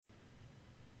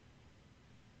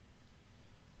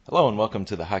Hello and welcome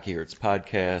to the Hockey Hurts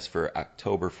podcast for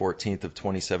October 14th of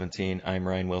 2017. I'm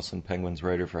Ryan Wilson, Penguins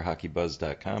writer for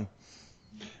HockeyBuzz.com.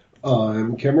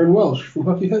 I'm Cameron Welsh from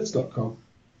HockeyHits.com.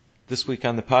 This week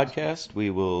on the podcast,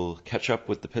 we will catch up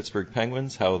with the Pittsburgh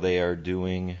Penguins, how they are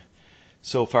doing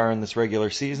so far in this regular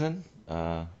season.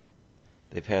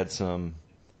 They've had some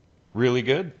really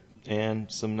good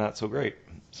and some not so great.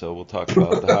 So we'll talk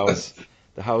about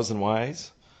the hows and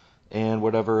whys, and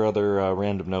whatever other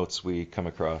random notes we come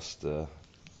across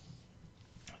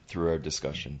through our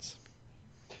discussions.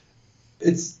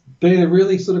 It's been a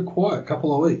really sort of quiet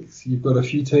couple of weeks. You've got a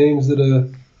few teams that are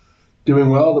doing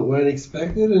well that weren't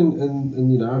expected,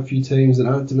 and a few teams that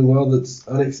aren't doing well that's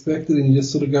unexpected, and you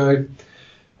just sort of go,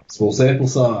 small sample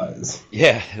size.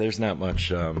 Yeah, there's not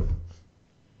much.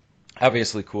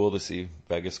 Obviously cool to see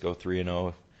Vegas go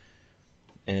 3-0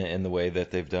 in the way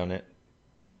that they've done it.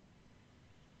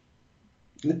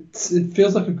 It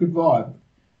feels like a good vibe.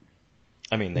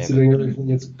 I mean, Considering everything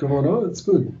that's going on, it's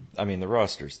good. I mean, the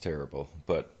roster's terrible,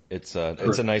 but it's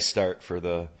a nice start for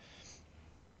the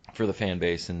fan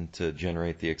base and to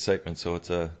generate the excitement. So it's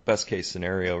a best case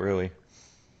scenario, really.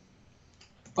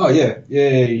 Oh yeah.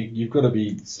 You've got to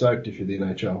be stoked if you're the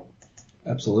NHL.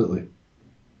 Absolutely.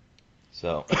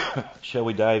 So, shall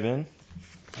we dive in?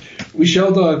 We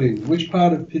shall dive in. Which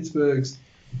part of Pittsburgh's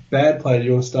bad play do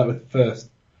you want to start with first?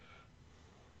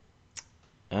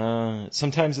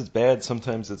 Sometimes it's bad,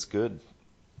 sometimes it's good.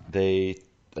 I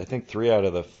think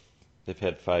they've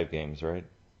had 5 games, right?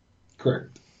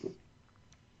 Correct.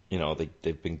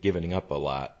 They've been giving up a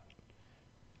lot.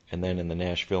 And then in the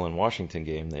Nashville and Washington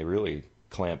game, they really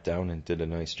clamped down and did a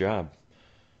nice job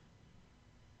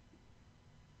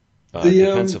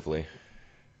defensively.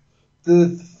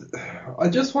 I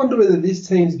just wonder whether this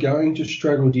team's going to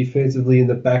struggle defensively in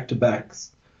the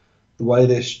back-to-backs, the way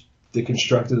they're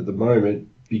constructed at the moment,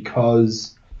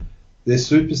 because their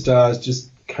superstars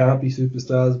just can't be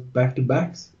superstars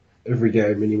back-to-backs every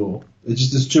game anymore.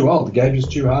 It's too old. The game's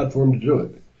just too hard for them to do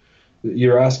it.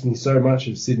 You're asking so much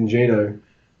of Sid and Gino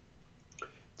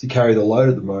to carry the load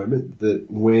at the moment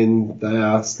that when they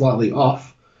are slightly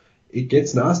off, it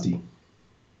gets nasty.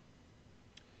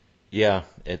 Yeah,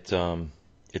 it's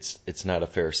not a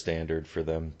fair standard for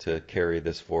them to carry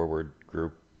this forward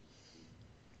group.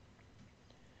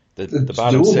 The It's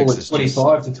bottom doable six at is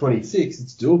 25 to 26.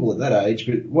 It's doable at that age,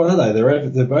 but what are they?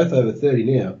 They're both over 30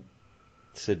 now.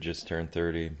 Sid just turned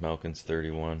 30, Malkin's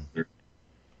 31.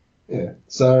 Yeah.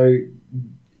 So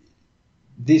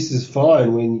this is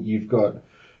fine when you've got,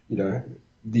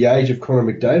 the age of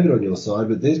Connor McDavid on your side,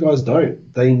 but these guys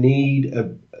don't. They need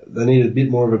a bit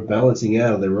more of a balancing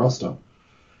out of their roster.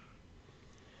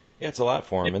 Yeah, it's a lot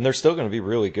for them, and they're still going to be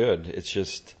really good. It's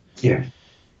just Yeah.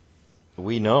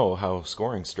 we know how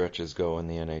scoring stretches go in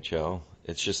the NHL.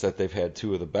 It's just that they've had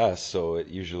 2 of the best, so it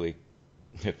usually,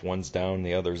 if one's down,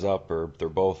 the other's up, or they're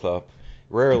both up.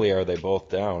 Rarely are they both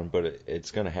down, but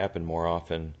it's going to happen more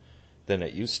often than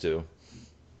it used to.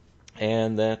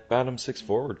 And that bottom 6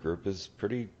 forward group is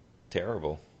pretty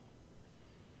terrible.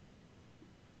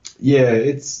 Yeah,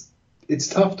 it's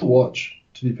tough to watch,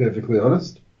 to be perfectly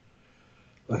honest.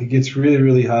 Like, it gets really,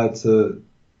 really hard to.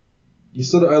 You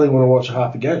sort of only want to watch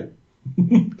half a game.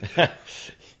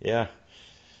 Yeah,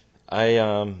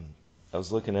 I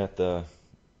was looking at the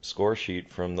score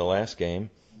sheet from the last game,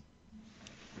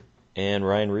 and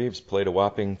Ryan Reeves played a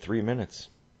whopping 3 minutes.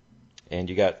 And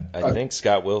you got, I think,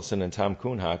 Scott Wilson and Tom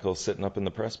Kuhnhackl sitting up in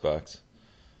the press box.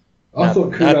 I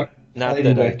thought Kuhnhackl Not played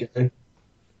in that that game.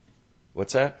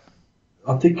 What's that?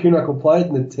 I think Kuhnhackl played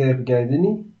in the Tampa game, didn't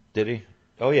he? Did he?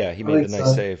 Oh yeah, he I made the think nice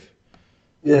so. save.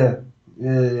 Yeah.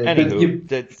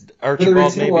 Anywho,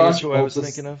 Archibald maybe is who I was Archibald,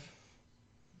 thinking of.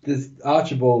 there's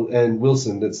Archibald and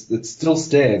Wilson. That still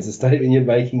stands. The statement you're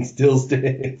making still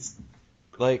stands.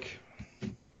 Like,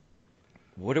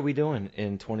 what are we doing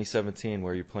in 2017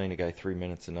 where you're playing a guy 3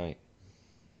 minutes a night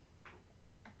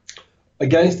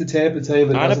Against a Tampa team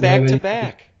that on a doesn't have any.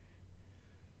 back-to-back?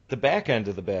 The back end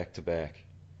of the back-to-back.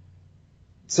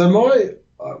 So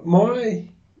my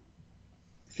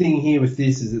thing here with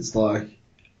this is, it's like,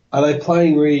 are they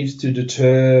playing Reeves to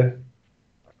deter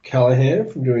Callahan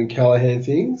from doing Callahan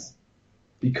things?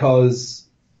 Because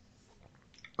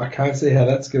I can't see how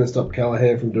that's going to stop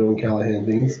Callahan from doing Callahan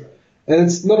things. And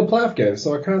it's not a playoff game,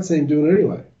 so I can't see him doing it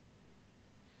anyway.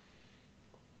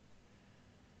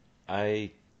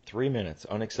 3 minutes,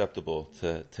 unacceptable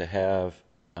to have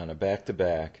on a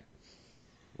back-to-back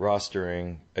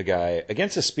rostering a guy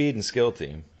against a speed and skill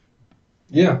team.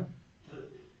 Yeah.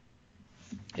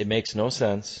 It makes no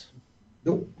sense.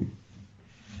 Nope.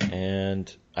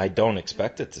 And I don't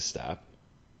expect it to stop,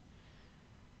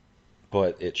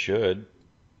 but it should.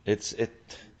 It's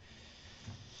it.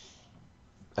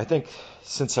 I think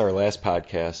since our last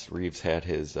podcast, Reeves had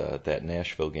his that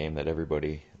Nashville game that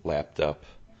everybody lapped up.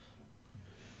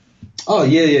 Oh,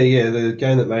 yeah. The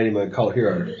game that made him a cult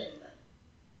hero.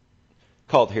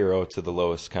 Called hero to the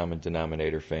lowest common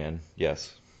denominator fan.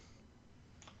 Yes.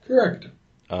 Correct.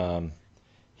 Um,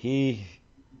 he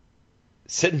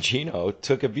Sid and Gino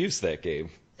took abuse that game,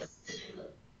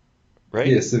 right?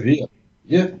 Yeah, severe.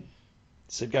 Yeah.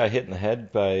 Sid got hit in the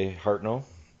head by Hartnell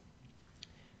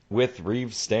with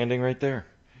Reeves standing right there.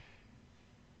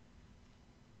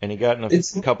 And he got in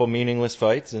It's a couple meaningless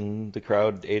fights, and the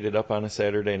crowd ate it up on a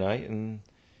Saturday night, and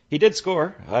he did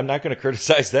score. I'm not going to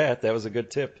criticize that. That was a good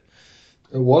tip.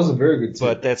 It was a very good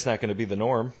But tip. that's not going to be the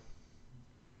norm.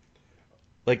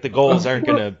 Like the goals aren't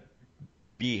going to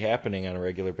be happening on a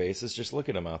regular basis. Just look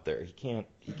at him out there. He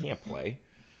can't play.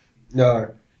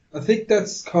 No. I think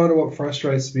that's kind of what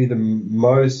frustrates me the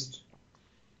most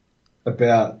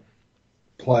about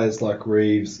players like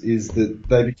Reeves is that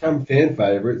they become fan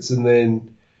favourites and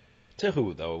then To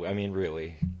who though? I mean,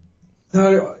 really.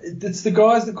 no, it's the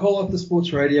guys that call up the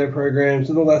sports radio programs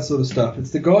and all that sort of stuff.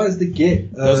 It's the guys that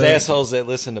get Those assholes that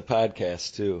listen to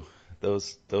podcasts too.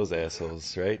 Those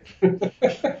assholes, right?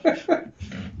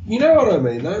 You know what I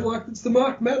mean, though? Like, it's the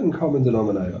Mark Madden common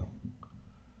denominator.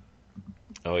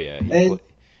 Oh yeah, And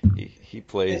he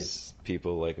plays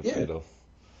people like a yeah, fiddle.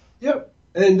 yep.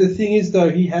 And the thing is, though,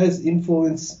 he has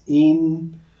influence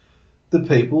in the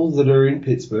people that are in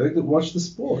Pittsburgh that watch the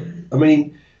sport. I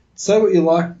mean, say what you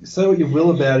like, say what you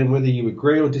will about him, whether you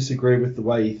agree or disagree with the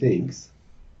way he thinks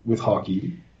with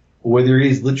hockey, or whether he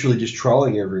is literally just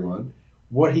trolling everyone.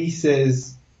 What he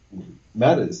says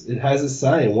matters. It has a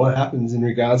say in what happens in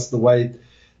regards to the way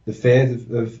the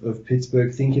fans of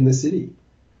Pittsburgh think in the city.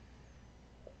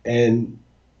 And,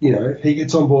 you know, if he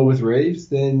gets on board with Reeves,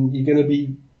 then you're going to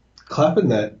be clapping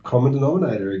that common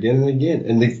denominator again and again.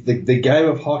 And the game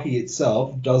of hockey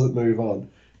itself doesn't move on.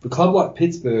 A club like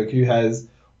Pittsburgh, who has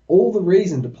all the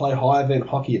reason to play high event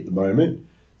hockey at the moment,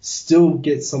 still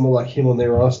gets someone like him on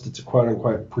their roster to quote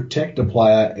unquote protect a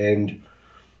player and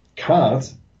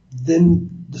can't,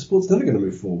 then the sport's never going to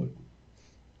move forward.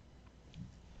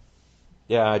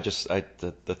 Yeah,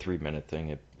 the 3 minute thing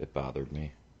it bothered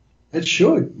me. It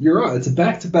should. You're right. It's a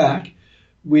back-to-back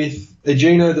with a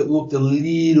Gino that looked a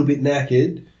little bit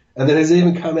knackered and then has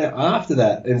even come out after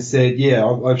that and said, yeah,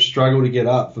 I've struggled to get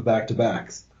up for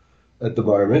back-to-backs at the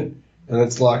moment. And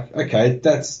it's like, okay,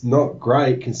 that's not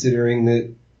great considering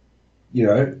that, you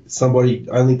know, somebody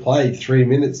only played 3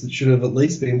 minutes that should have at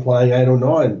least been playing 8 or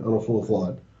 9 on a full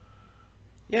flight.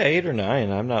 Yeah, 8 or 9.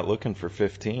 I'm not looking for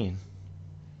 15.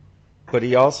 But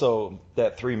he also,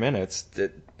 that 3 minutes,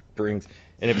 that brings,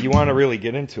 and if you want to really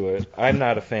get into it, I'm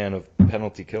not a fan of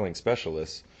penalty killing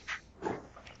specialists,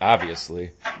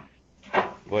 obviously.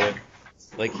 But,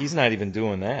 like, he's not even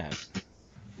doing that.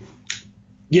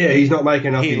 Yeah, he's not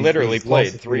making up. He literally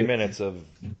played 3 minutes of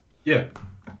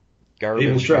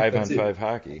garbage 5-on-5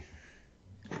 hockey.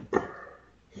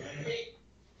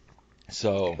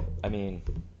 So, I mean,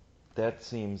 that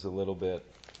seems a little bit...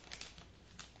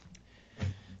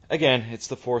 Again, it's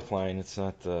the fourth line. It's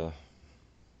not the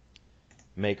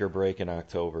make or break in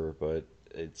October, but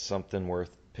it's something worth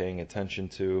paying attention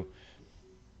to.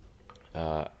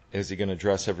 Is he going to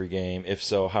dress every game? If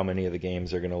so, how many of the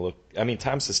games are going to look... I mean,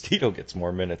 Tom Sestito gets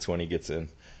more minutes when he gets in.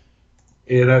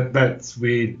 Yeah, that's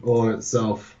weird all in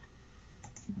itself.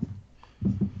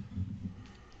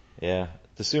 Yeah,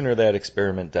 the sooner that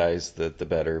experiment dies, the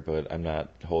better, but I'm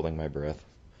not holding my breath.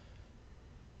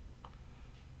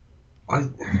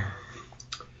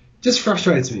 Just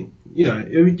frustrates me. You know,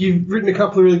 you've written a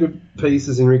couple of really good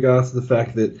pieces in regards to the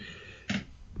fact that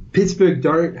Pittsburgh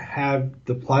don't have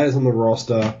the players on the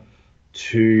roster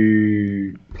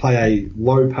to play a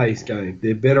low-pace game.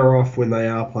 They're better off when they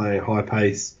are playing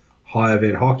high-pace,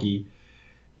 high-event hockey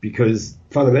because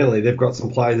fundamentally they've got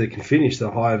some players that can finish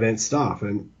the high-event stuff.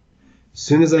 And as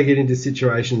soon as they get into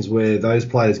situations where those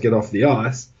players get off the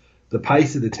ice, the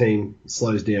pace of the team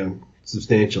slows down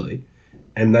substantially,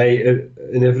 and they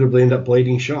inevitably end up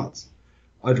bleeding shots.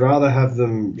 I'd rather have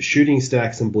them shooting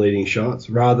stacks and bleeding shots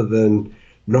rather than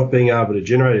not being able to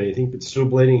generate anything but still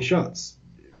bleeding shots.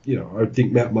 You know, I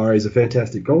think Matt Murray is a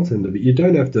fantastic goaltender, but you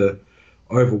don't have to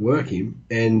overwork him.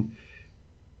 And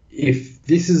if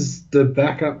this is the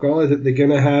backup guy that they're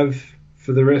going to have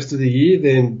for the rest of the year,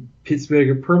 then Pittsburgh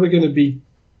are probably going to be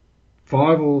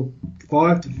 5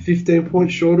 to 15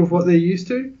 points short of what they're used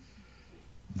to.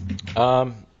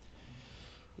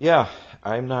 Yeah,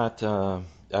 I'm not.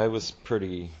 I was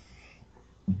pretty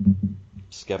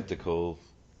skeptical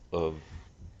of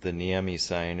the Niemi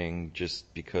signing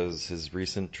just because his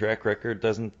recent track record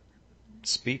doesn't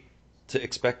speak to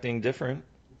expecting different.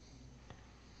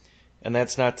 And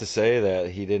that's not to say that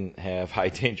he didn't have high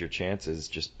danger chances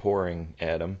just pouring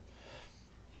at him.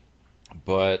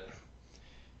 But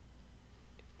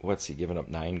what's he given up?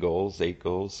 9 goals, 8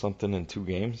 goals, something in 2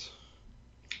 games?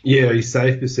 Yeah, his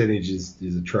save percentage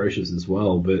is atrocious as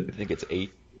well. But I think it's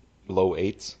 8, low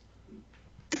 8s.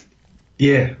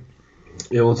 Yeah,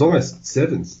 well, it's almost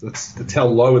 7s. That's how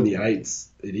low in the 8s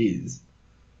it is.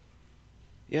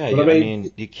 Yeah, but I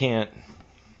mean, you can't.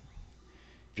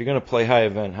 If you're going to play high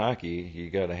event hockey, you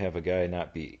got to have a guy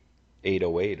not be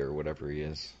 808 or whatever he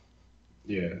is.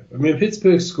 Yeah, I mean,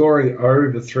 Pittsburgh's scoring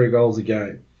over 3 goals a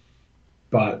game,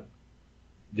 but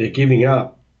they're giving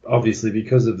up, obviously,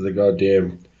 because of the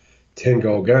goddamn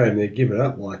 10-goal game. They're giving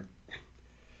up like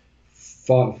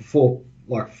 4.1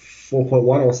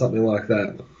 or something like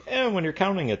that. And when you're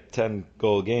counting a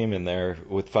 10-goal game in there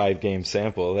with 5-game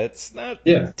sample, that's not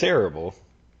terrible.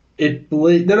 No,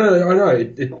 I know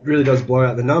it really does blow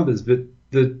out the numbers, but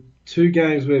the 2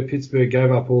 games where Pittsburgh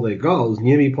gave up all their goals,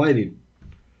 Niemi played in.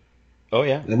 Oh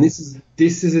yeah, and this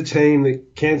is a team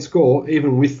that can score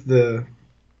even with the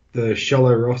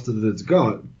shallow roster that it's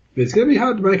got. But it's going to be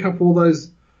hard to make up all those.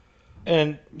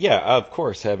 And yeah, of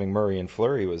course, having Murray and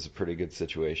Fleury was a pretty good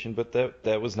situation, but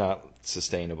that was not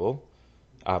sustainable.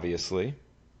 Obviously,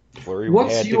 Fleury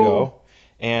had to go,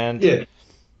 and yeah.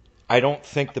 I don't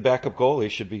think the backup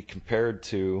goalie should be compared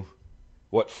to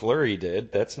what Fleury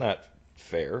did. That's not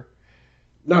fair.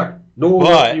 No,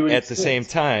 but at the same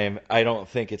time, I don't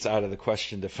think it's out of the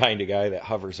question to find a guy that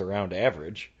hovers around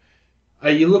average. Are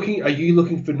you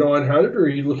looking for 900 or are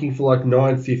you looking for like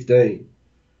 915?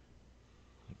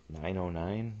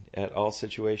 909 at all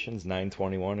situations,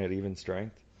 921 at even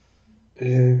strength.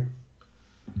 Yeah.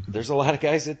 There's a lot of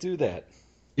guys that do that.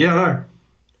 Yeah, I know.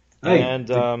 Hey,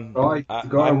 and I'm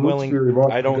willing.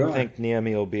 I don't think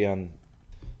Niemi will be on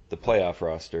the playoff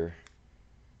roster,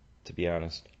 to be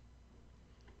honest.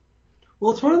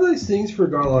 Well, it's one of those things for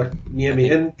a guy like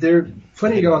Niemi, and there are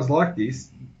plenty of guys like this.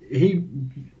 He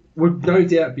would no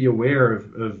doubt be aware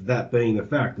of that being the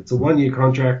fact. It's a 1-year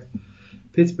contract.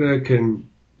 Pittsburgh can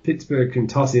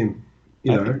toss him.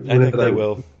 I think they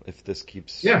will if this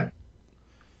keeps. Yeah.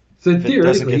 So if it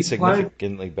doesn't get playing,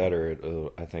 significantly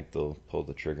better, I think they'll pull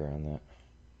the trigger on that.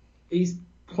 He's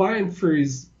playing for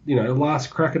his last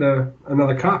crack at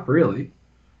another cup, really.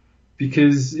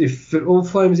 Because if it all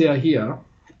flames out here,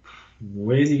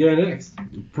 where's he going next?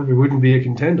 It probably wouldn't be a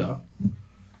contender.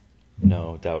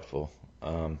 No, doubtful.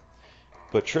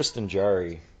 But Tristan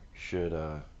Jarry should.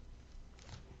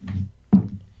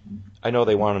 I know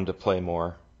they want him to play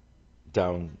more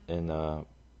down in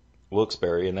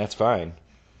Wilkes-Barre, and that's fine.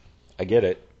 I get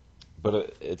it,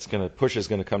 but push is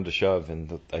gonna come to shove,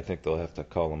 and I think they'll have to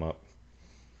call him up.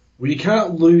 Well, you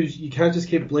can't lose. You can't just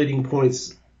keep bleeding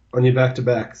points on your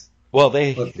back-to-backs. Well,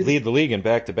 they lead the league in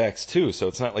back-to-backs too, so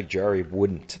it's not like Jarry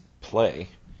wouldn't play.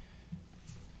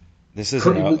 This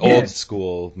isn't an old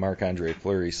school Marc-Andre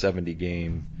Fleury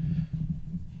 70-game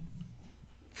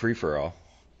free-for-all.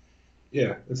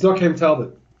 Yeah, it's not Cam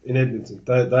Talbot in Edmonton.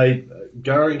 They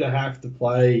going to have to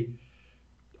play.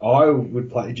 I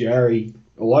would play Jarry,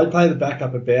 or I'd play the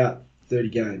backup about 30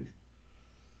 games.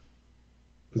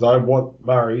 Because I want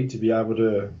Murray to be able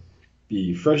to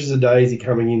be fresh as a daisy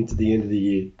coming into the end of the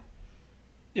year.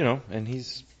 And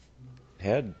he's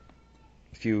had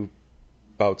a few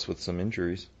bouts with some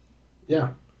injuries.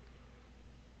 Yeah.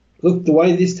 Look, the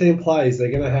way this team plays,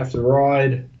 they're going to have to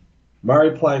ride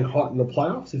Murray playing hot in the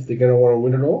playoffs if they're going to want to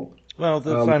win it all. Well,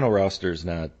 the final roster's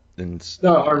not.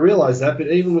 No, I realise that, but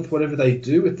even with whatever they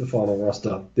do with the final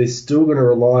roster, they're still going to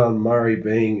rely on Murray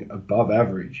being above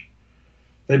average.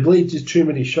 They bleed just too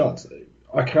many shots.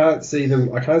 I can't see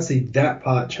that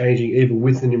part changing even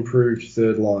with an improved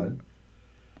third line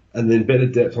and then better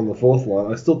depth on the fourth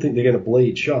line. I still think they're going to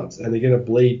bleed shots and they're going to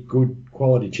bleed good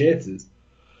quality chances.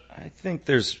 I think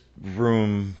there's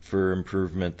room for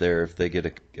improvement there if they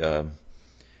get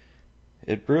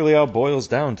it really all boils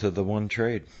down to the one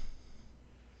trade.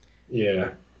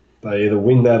 Yeah. They either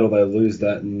win that or they lose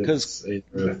that, and it's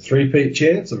either a three-peat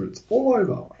chance or it's all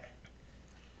over.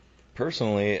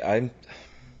 Personally, I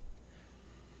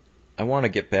want to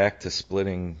get back to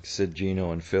splitting Sid,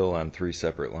 Gino, and Phil on 3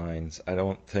 separate lines. I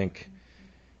don't think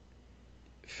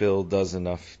Phil does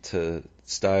enough to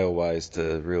style-wise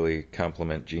to really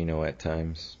complement Gino at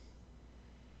times.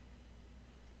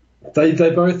 They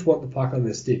both want the puck on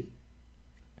their stick.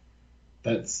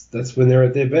 That's when they're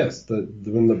at their best.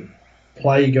 When the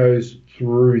play goes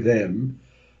through them,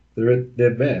 they're at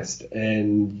their best,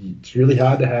 and it's really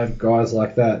hard to have guys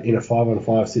like that in a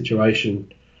 5-on-5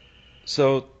 situation.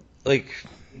 So, like,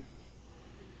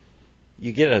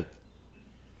 you get a.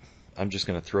 I'm just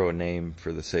going to throw a name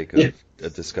for the sake of a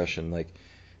discussion, like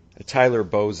a Tyler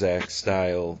Bozak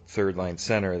style third line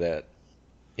center that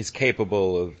is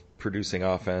capable of producing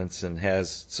offense and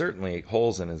has certainly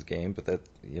holes in his game, but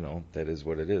that is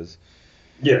what it is.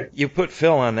 Yeah. You put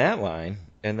Phil on that line,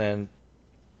 and then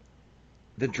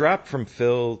the drop from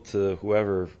Phil to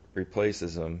whoever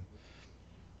replaces him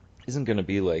isn't going to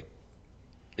be like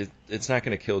it's not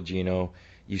going to kill Gino.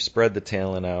 You spread the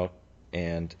talent out,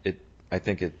 and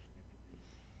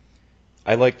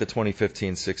I like the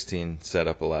 2015-16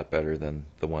 setup a lot better than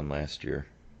the one last year.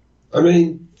 I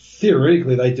mean,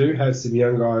 theoretically, they do have some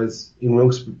young guys in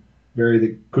Wilkes-Barre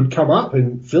that could come up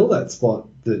and fill that spot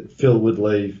that Phil would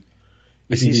leave.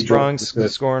 I see Strong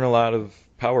scoring a lot of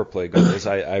power play goals.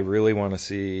 I really want to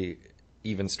see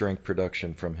even strength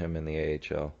production from him in the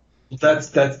AHL. That's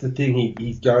the thing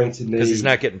he's going to need. Because he's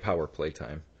not getting power play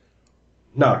time.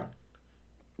 No.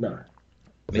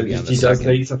 Maybe he does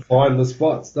need to find the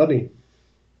spots, doesn't he?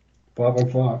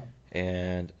 5-on-5.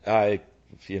 And I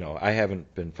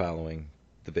haven't been following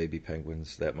the Baby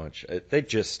Penguins that much. They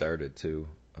just started too.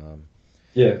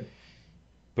 Yeah.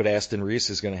 But Aston Reese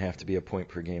is going to have to be a point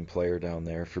per game player down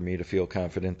there for me to feel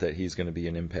confident that he's going to be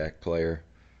an impact player.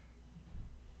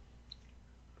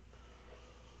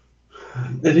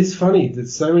 It is funny that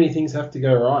so many things have to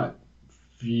go right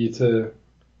for you to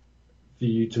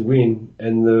win,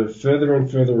 and the further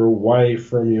and further away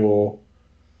from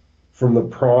the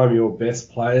prime your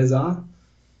best players are,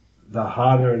 the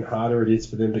harder and harder it is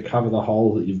for them to cover the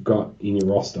hole that you've got in your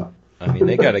roster. I mean,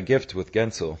 they got a gift with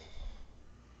Gensel.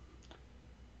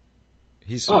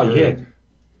 He's superb. Oh, yeah.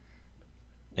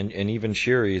 And even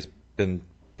Sherry's been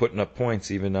putting up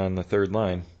points even on the third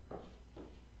line.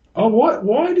 Oh,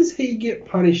 why does he get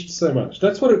punished so much?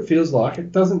 That's what it feels like.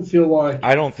 It doesn't feel like...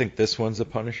 I don't think this one's a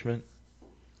punishment.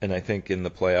 And I think in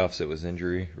the playoffs it was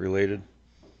injury related.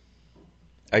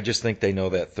 I just think they know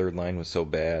that third line was so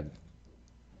bad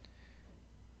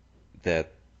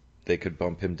that they could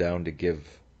bump him down to give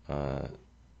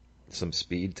some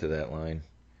speed to that line.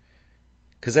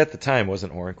 Because at the time,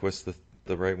 wasn't Hornqvist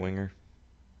the right winger?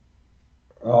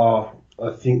 Oh,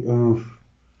 I think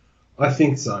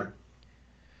so.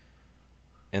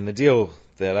 And the deal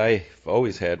that I've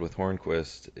always had with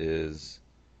Hornqvist is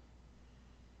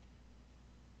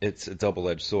it's a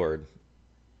double-edged sword.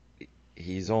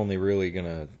 He's only really going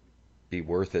to be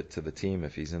worth it to the team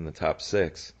if he's in the top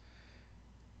six.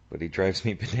 But he drives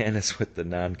me bananas with the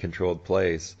non-controlled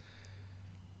plays.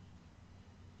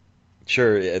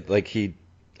 Sure, like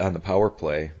on the power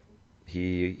play,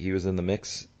 he was in the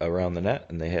mix around the net,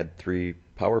 and they had 3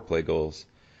 power play goals.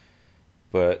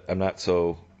 But I'm not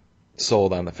so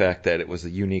sold on the fact that it was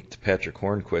unique to Patrick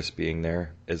Hornqvist being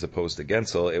there as opposed to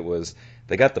Gensel. It was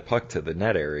they got the puck to the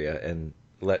net area and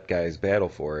let guys battle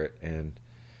for it, and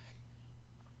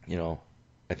I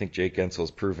think Jake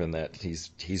Gensel's proven that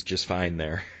he's just fine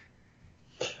there.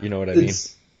 You know what I mean?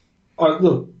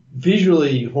 Look,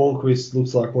 visually, Hornqvist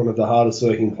looks like one of the hardest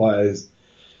working players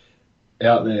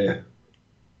out there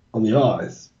on the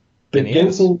ice. But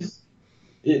Gensel,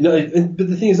 but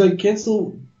the thing is, like,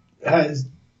 Gensel has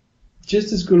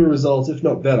just as good a result, if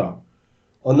not better,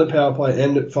 on the power play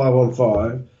and at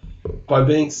 5-on-5 by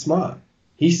being smart.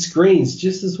 He screens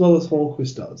just as well as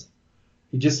Hornqvist does.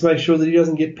 He just makes sure that he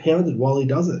doesn't get pounded while he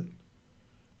does it.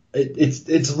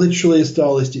 It's literally a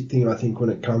stylistic thing, I think, when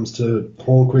it comes to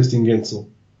Hornqvist and Gensel.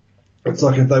 It's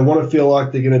like if they want to feel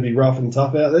like they're going to be rough and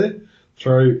tough out there,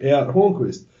 throw out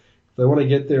Hornqvist. If they want to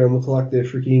get there and look like they're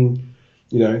freaking,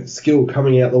 skill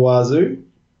coming out the wazoo,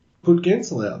 put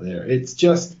Gensel out there. It's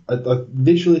just, I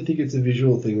literally think it's a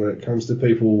visual thing when it comes to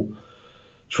people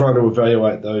trying to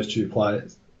evaluate those two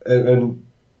players. And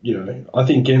I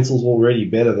think Gensel's already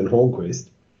better than Hornqvist.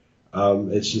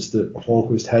 It's just that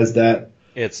Hornqvist has that.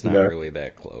 It's not really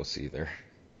that close either.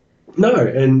 No,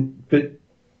 but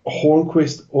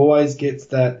Hornqvist always gets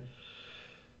that.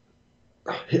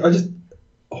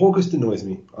 Hornqvist annoys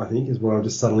me, I think, is what I'm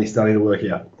just suddenly starting to work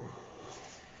out.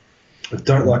 I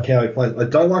don't like how he plays. I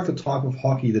don't like the type of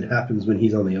hockey that happens when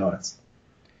he's on the ice.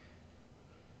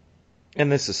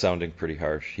 And this is sounding pretty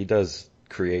harsh. He does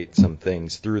create some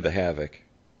things through the havoc.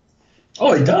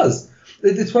 Oh, he does.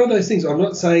 It's one of those things. I'm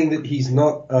not saying that he's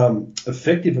not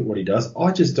effective at what he does.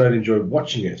 I just don't enjoy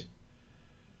watching it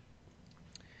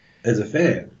as a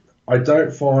fan. I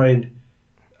don't find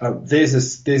there's a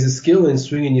skill in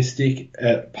swinging your stick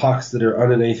at pucks that are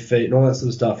underneath feet and all that sort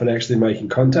of stuff and actually making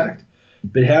contact.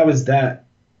 But how is that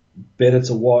better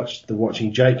to watch than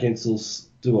watching Jake Ensel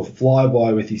do a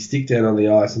flyby with his stick down on the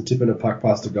ice and tipping a puck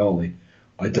past a goalie.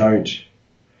 I don't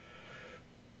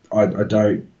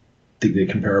think they're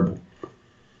comparable.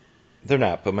 They're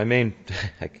not, but my main,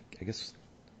 I guess,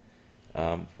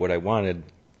 what I wanted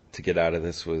to get out of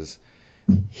this was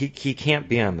he can't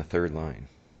be on the third line.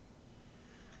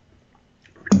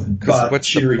 But what's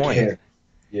Sheary the point? can.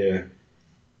 Yeah.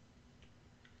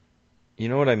 You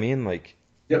know what I mean? Like,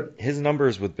 Yep. his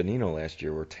numbers with Bonino last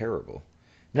year were terrible.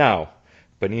 Now,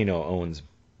 Bonino owns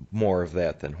more of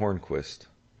that than Hornquist.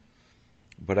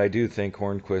 But I do think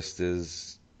Hornquist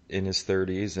is in his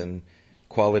 30s and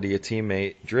quality of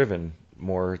teammate driven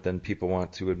more than people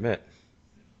want to admit.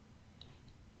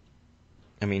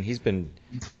 I mean, he's been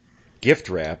gift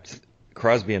wrapped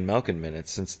Crosby and Malkin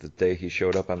minutes since the day he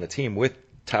showed up on the team with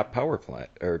top power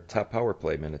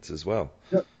play minutes as well.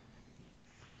 Yep.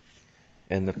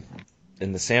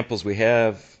 And the samples we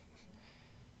have,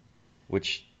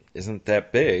 which isn't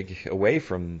that big, away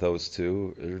from those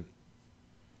two, are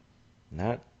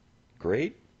not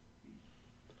great.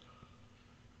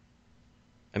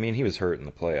 I mean, he was hurt in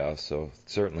the playoffs, so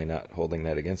certainly not holding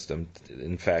that against him.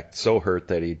 In fact, so hurt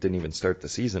that he didn't even start the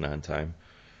season on time.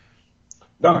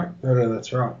 No,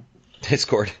 that's right. He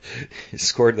scored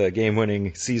the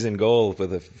game-winning season goal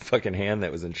with a fucking hand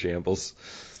that was in shambles.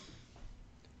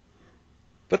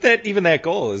 But even that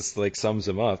goal is like sums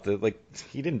him up. Like,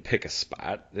 he didn't pick a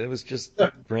spot. It was just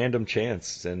random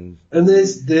chance, and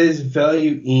there's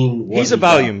value in what he's a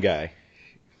volume guy.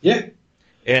 Yeah.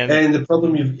 And the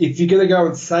problem, if you're going to go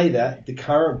and say that, the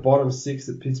current bottom six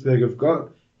that Pittsburgh have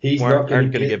got, he's not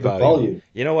going to get the volume.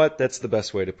 You know what? That's the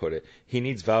best way to put it. He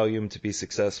needs volume to be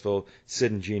successful.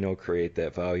 Sid and Gino create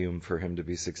that volume for him to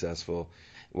be successful,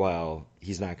 while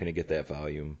he's not going to get that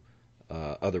volume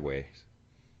other ways.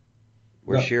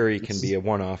 Where Sheary can be a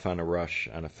one-off on a rush,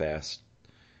 on a fast.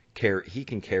 He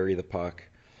can carry the puck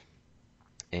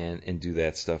and do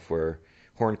that stuff, where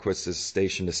Hornquist is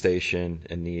station to station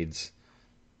and needs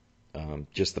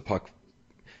just the puck.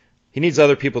 He needs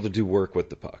other people to do work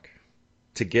with the puck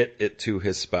to get it to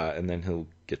his spot, and then he'll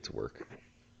get to work.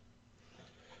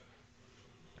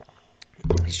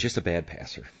 He's just a bad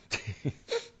passer.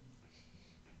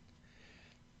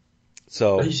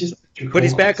 So, but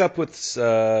he's back up with,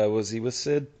 was he with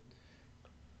Sid?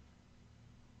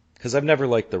 Because I've never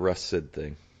liked the Russ Sid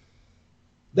thing.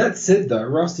 That said, though,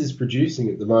 Russ is producing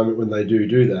at the moment when they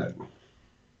do that.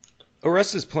 Oh,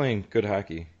 Russ is playing good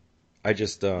hockey. I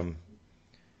just, I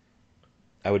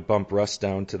would bump Russ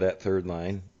down to that third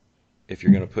line if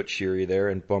you're going to put Sheary there,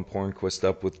 and bump Hornquist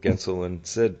up with Gensel and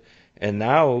Sid. And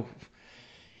now,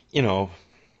 you know,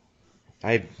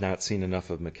 I've not seen enough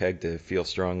of McKegg to feel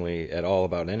strongly at all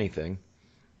about anything,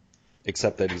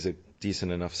 except that he's a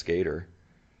decent enough skater.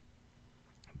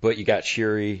 But you got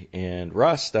Sheary and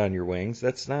Rust on your wings.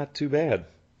 That's not too bad.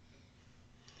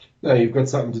 No, you've got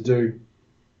something to do.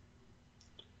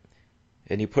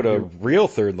 And you put a real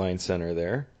third line center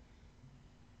there.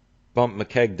 Bump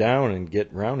McKegg down and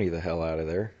get Rowney the hell out of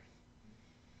there.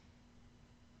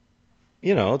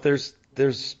 You know, there's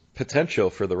potential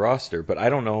for the roster, but I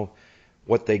don't know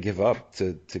what they give up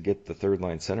to get the third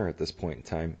line center at this point in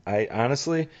time. I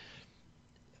honestly,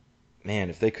 man,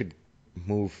 if they could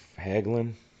move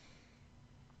Hagelin,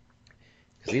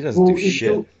 because he doesn't do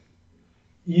shit.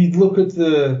 You look at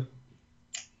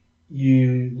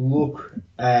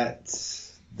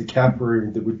the cap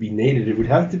room that would be needed. It would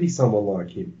have to be someone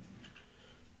like him.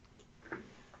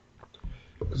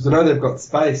 Because I know they've got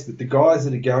space, but the guys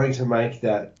that are going to make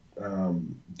that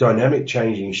dynamic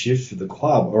changing shift for the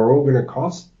club are all going to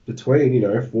cost between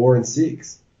 4 and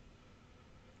 6,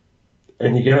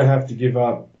 and you're going to have to give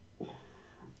up.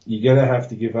 You're going to have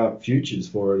to give up futures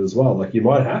for it as well. Like, you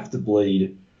might have to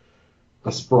bleed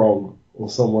a Sprong or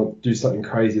someone, do something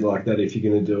crazy like that if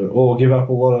you're going to do it, or give up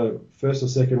a lot of first or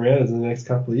second rounders in the next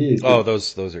couple of years. Oh,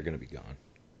 those are going to be gone.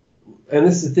 And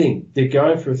this is the thing. They're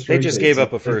going for a 3. They just gave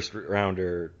up a first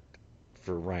rounder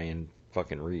for Ryan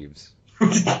fucking Reeves.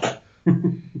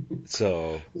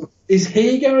 So, is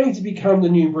he going to become the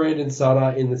new Brandon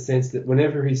Sutter in the sense that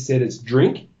whenever he said it's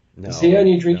drink, is he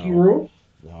only a drinking rule?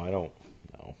 No, I don't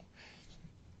know.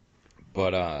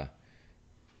 But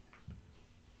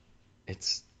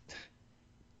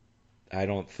I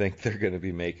don't think they're going to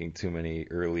be making too many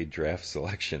early draft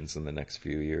selections in the next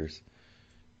few years.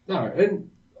 No,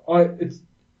 and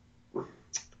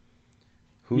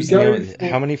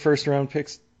how many first round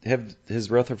picks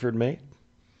has Rutherford made?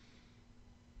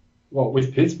 What,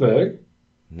 with Pittsburgh?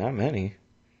 Not many.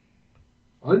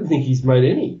 I don't think he's made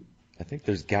any. I think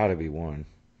there's got to be one.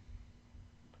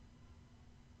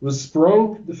 Was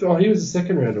Sprong? He was a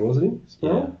second rounder, wasn't he?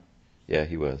 Sprong? Yeah,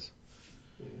 he was.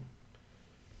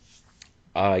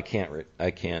 I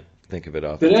can't think of it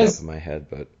off But the top of my head,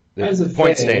 but as the a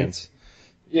point fan, stands.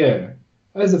 yeah.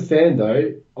 As a fan,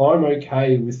 though, I'm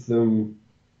okay with them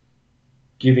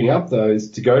giving up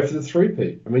those to go for the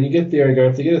three-peat. I mean, you get there and go,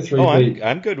 if they get a Oh, three-peat,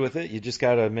 I'm good with it. You just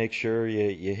got to make sure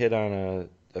you hit on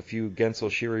a few Gensel,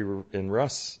 Shiri, and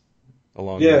Russ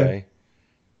along the yeah. way,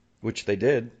 which they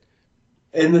did.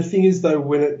 And the thing is, though,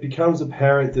 when it becomes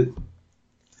apparent that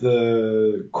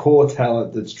the core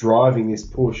talent that's driving this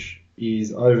push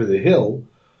is over the hill,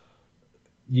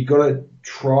 you got to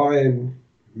try and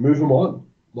move them on.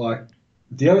 Like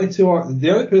the only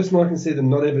person I can see them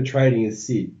not ever trading is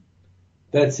Sid.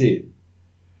 That's it.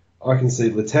 I can see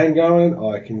Letang going.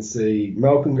 I can see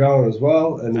Malcolm going as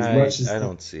well. And as much as I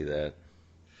don't see that.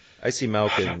 I see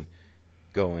Malkin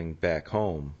going back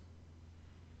home.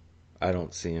 I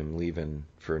don't see him leaving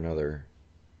for another.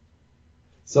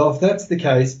 so, if that's the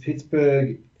case,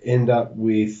 Pittsburgh end up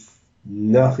with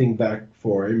nothing back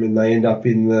for him, and they end up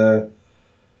in the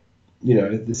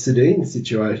the Sedin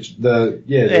situation.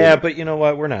 Yeah, but you know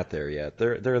what? We're not there yet.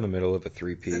 They're in the middle of a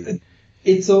three-peat.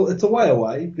 It's a way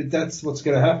away, but that's what's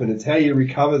going to happen. It's how you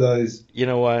recover those. You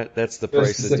know what? That's the First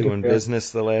price and of second doing round. business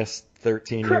the last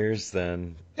 13 Correct. years.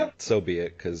 Then Yep. so be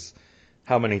it. Because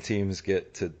how many teams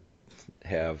get to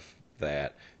have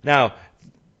that? Now,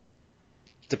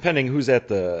 depending who's at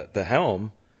the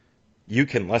helm, you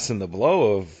can lessen the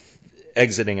blow of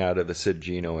exiting out of the Sid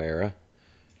Gino era.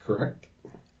 Correct.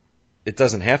 It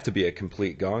doesn't have to be a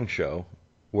complete gong show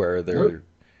where they're,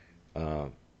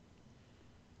 Nope.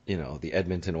 uh, the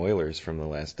Edmonton Oilers from the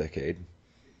last decade.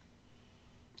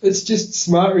 It's just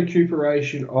smart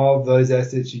recuperation of those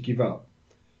assets you give up.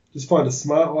 Just find a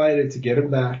smart way to get them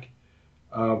back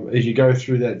as you go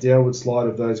through that downward slide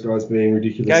of those guys being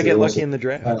ridiculous. You gotta get lucky in the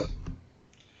draft. Uh,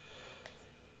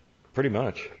 Pretty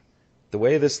much. The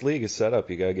way this league is set up,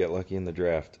 you gotta get lucky in the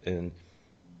draft, and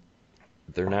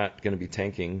they're not going to be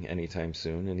tanking anytime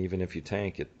soon. And even if you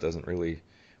tank, it doesn't really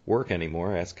work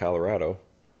anymore. Ask Colorado.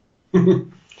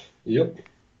 Yep.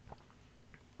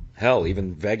 Hell,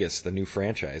 even Vegas, the new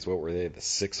franchise. What were they? The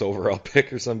 6th overall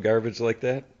pick or some garbage like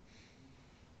that?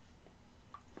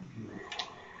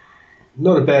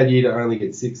 Not a bad year to only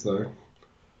get 6 though.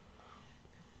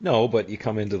 No, but you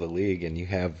come into the league and you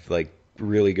have like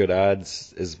really good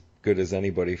odds, as good as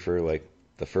anybody for like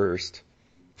the first,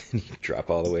 and you drop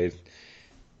all the way.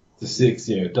 The 6,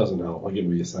 yeah, it doesn't help. I get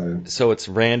what you're saying. So it's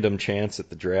random chance at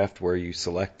the draft where you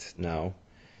select now.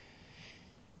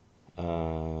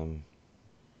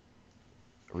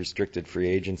 Restricted free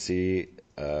agency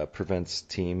prevents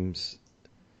teams.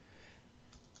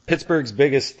 Pittsburgh's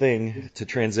biggest thing to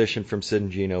transition from Sid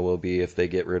and Gino will be if they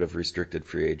get rid of restricted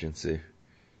free agency.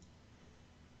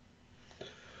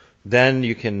 Then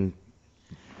you can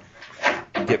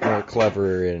get more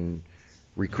clever in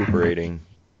recuperating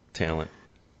talent.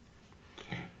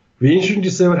 Be interesting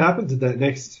to see what happens at that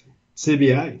next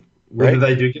CBA, whether Right.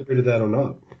 they do get rid of that or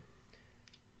not.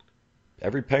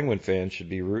 Every Penguin fan should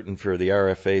be rooting for the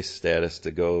RFA status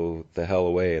to go the hell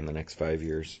away in the next 5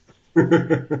 years.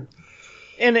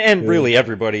 And really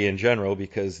everybody in general,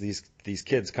 because these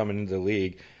kids coming into the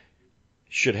league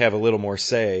should have a little more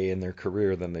say in their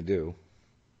career than they do.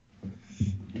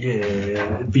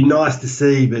 Yeah, it'd be nice to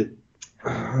see, but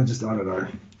I don't know.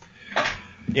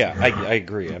 Yeah, I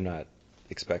agree. I'm not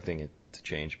expecting it to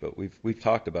change, but we've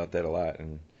talked about that a lot,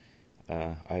 and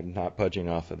I'm not budging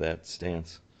off of that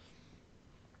stance.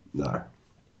 No.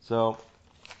 So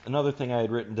another thing I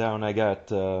had written down, I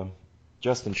got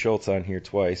Justin Schultz on here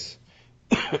twice.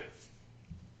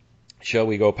 Shall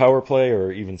we go power play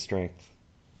or even strength?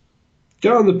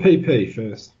 Go on the PP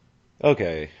first.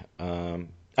 Okay. I'm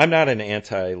not an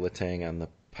anti-Letang on the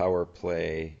power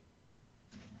play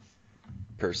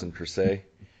person per se.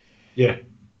 Yeah.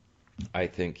 I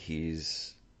think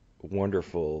he's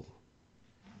wonderful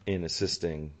in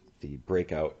assisting the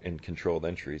breakout and controlled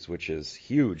entries, which is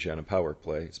huge on a power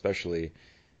play, especially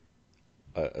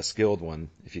a skilled one.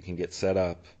 If you can get set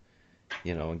up,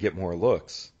 and get more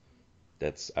looks,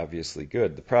 that's obviously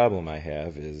good. The problem I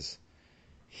have is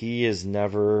his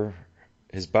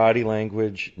body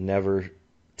language never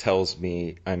tells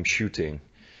me I'm shooting,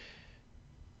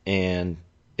 and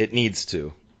it needs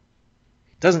to.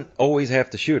 Doesn't always have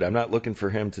to shoot. I'm not looking for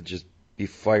him to just be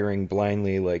firing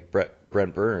blindly like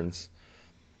Brent Burns.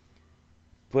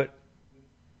 But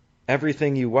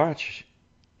everything you watch,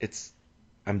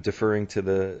 I'm deferring to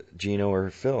the Gino or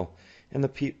Phil. And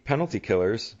the penalty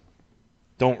killers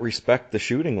don't respect the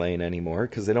shooting lane anymore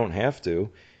because they don't have to.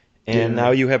 And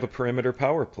now you have a perimeter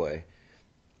power play.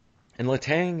 And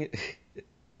Letang,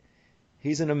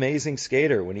 he's an amazing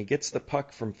skater. When he gets the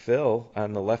puck from Phil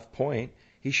on the left point,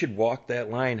 he should walk that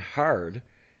line hard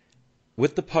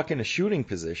with the puck in a shooting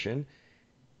position.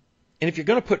 And if you're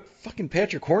going to put fucking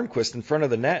Patrick Hornquist in front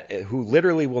of the net, who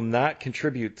literally will not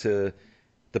contribute to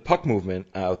the puck movement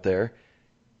out there,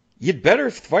 you'd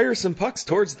better fire some pucks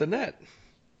towards the net.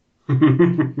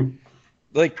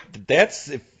 Like,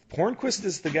 if Hornquist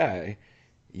is the guy,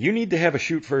 you need to have a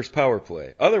shoot first power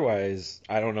play. Otherwise,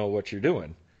 I don't know what you're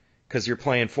doing, because you're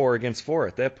playing 4 against 4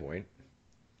 at that point.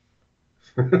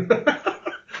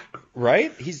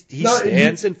 Right? He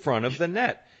stands in front of the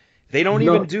net. They don't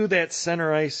even do that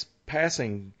center ice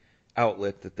passing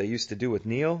outlet that they used to do with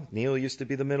Neil. Neil used to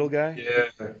be the middle guy.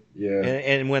 Yeah.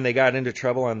 And when they got into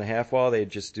trouble on the half wall, they'd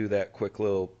just do that quick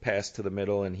little pass to the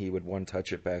middle, and he would one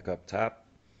touch it back up top.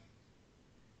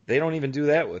 They don't even do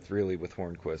that with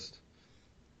Hornquist.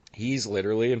 He's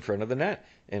literally in front of the net,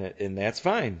 and that's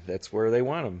fine. That's where they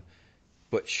want him.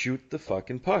 But shoot the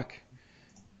fucking puck.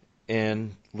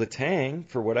 And Letang,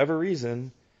 for whatever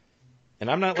reason, and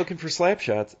I'm not looking for slap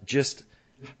shots, just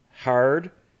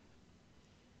hard,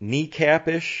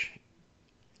 kneecap-ish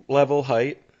level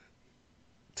height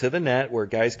to the net where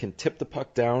guys can tip the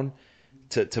puck down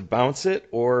to bounce it,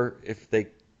 or if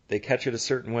they catch it a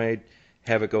certain way,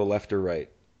 have it go left or right,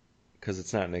 because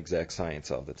it's not an exact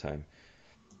science all the time.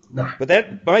 Nah.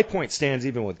 But my point stands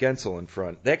even with Gensel in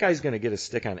front. That guy's going to get a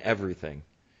stick on everything.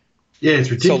 Yeah,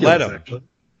 it's ridiculous. So let him. Actually.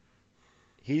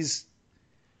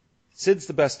 Sid's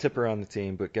the best tipper on the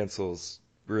team, but Gensel's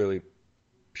really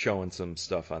showing some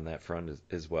stuff on that front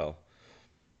as well.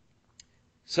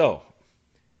 So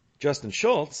Justin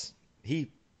Schultz, he'll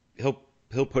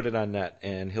put it on net,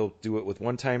 and he'll do it with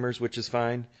one-timers, which is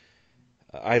fine.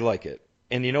 I like it.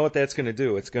 And you know what that's going to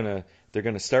do? They're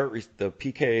going to start, the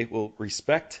PK will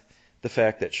respect the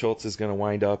fact that Schultz is going to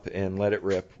wind up and let it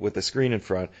rip with a screen in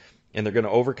front, and they're going to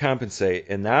overcompensate.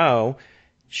 And now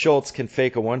Schultz can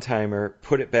fake a one-timer,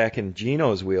 put it back in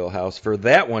Gino's wheelhouse for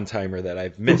that one-timer that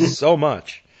I've missed so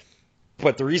much.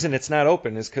 But the reason it's not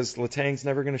open is because Letang's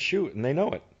never going to shoot, and they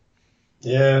know it.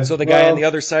 Yeah. So the guy on the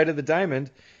other side of the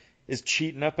diamond is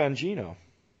cheating up on Gino.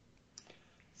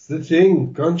 It's the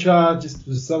thing. Gonchar just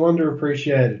was so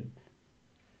underappreciated.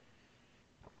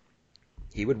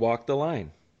 He would walk the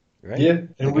line, right? Yeah,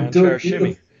 and would do it.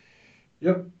 Shimmy.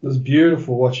 Yep, it was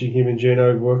beautiful watching him and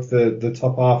Gino work the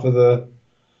top half of the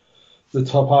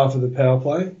power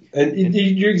play. And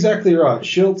you're exactly right.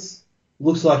 Schultz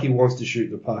looks like he wants to shoot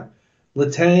the puck.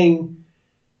 Letang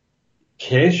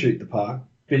can shoot the puck,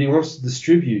 but he wants to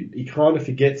distribute. He kind of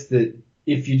forgets that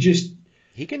if you just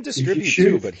he can distribute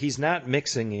too, but he's not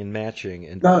mixing and matching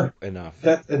enough.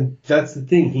 And that's the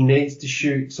thing. He needs to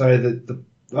shoot so that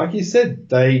like you said,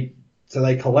 they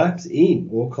collapse in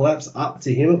or collapse up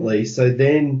to him at least. So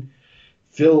then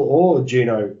Phil or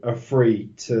Gino are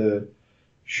free to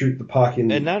shoot the puck in.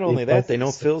 And not only that, they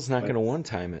know Phil's not going to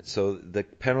one-time it. So the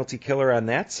penalty killer on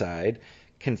that side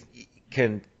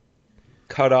can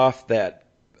cut off that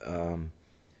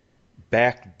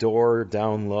back door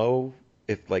down low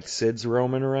if like Sid's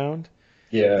roaming around.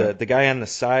 Yeah. The guy on the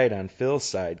side, on Phil's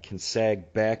side, can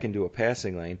sag back into a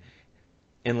passing lane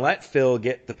and let Phil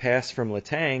get the pass from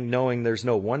Letang, knowing there's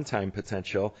no one-time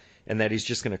potential and that he's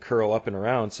just going to curl up and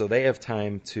around, so they have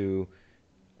time to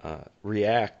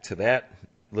react to that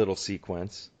little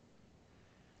sequence.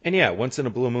 And yeah, once in a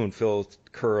blue moon, Phil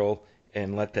curl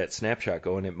and let that snapshot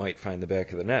go, and it might find the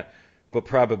back of the net. But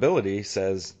probability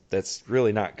says that's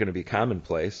really not going to be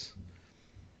commonplace.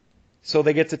 So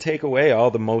they get to take away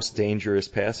all the most dangerous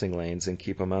passing lanes and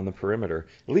keep them on the perimeter.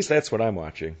 At least that's what I'm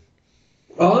watching.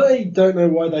 I don't know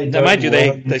why they don't. Now, mind you,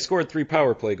 they scored 3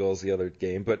 power play goals the other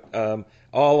game, but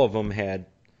all of them had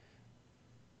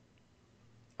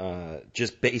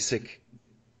just basic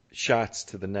shots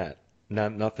to the net.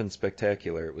 Nothing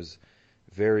spectacular. It was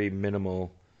very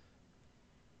minimal.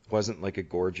 It wasn't like a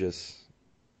gorgeous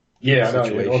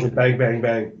situation. It wasn't bang, bang,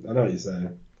 bang. I know what you're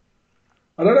saying.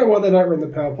 I don't know why they don't run the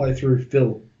power play through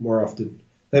Phil more often.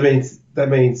 That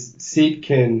means Sid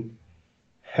can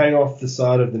hang off the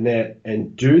side of the net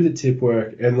and do the tip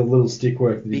work and the little stick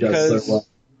work that he does so well.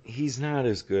 He's not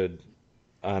as good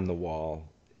on the wall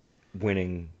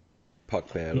winning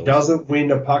puck battles. He doesn't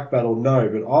win a puck battle, no,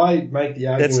 but I make the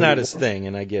argument... That's not his thing,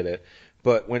 and I get it.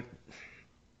 But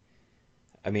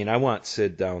I want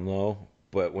Sid down low,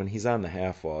 but when he's on the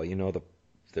half wall,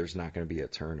 there's not going to be a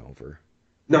turnover.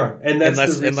 No, and that's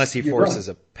unless he forces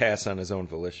a pass on his own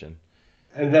volition.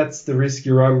 And that's the risk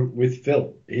you run with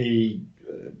Phil.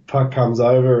 Puck comes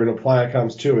over and a player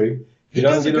comes to him. He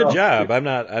does a good job.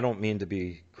 I don't mean to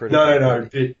be critical. No,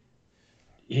 but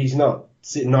he's not.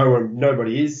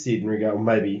 Nobody is Sid in regard, well,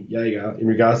 maybe Jaeger in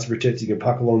regards to protecting a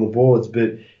puck along the boards,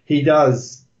 but he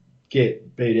does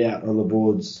get beat out on the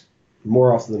boards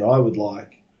more often than I would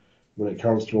like when it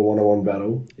comes to a one-on-one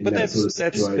battle in But that sort of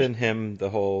that's situation. been him the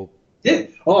whole Yeah.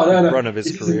 Oh no. run of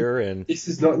his career, and This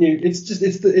is not new. It's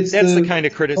that's the the kind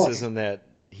of criticism that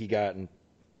he got in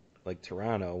like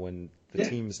Toronto when the yeah.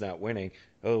 team's not winning.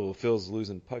 Oh, Phil's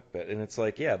losing puck bet, and it's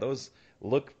like, yeah, those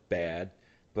look bad,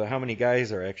 but how many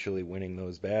guys are actually winning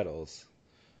those battles?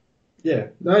 Yeah.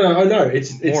 No. I know.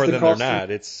 It's More the than they're cost. not.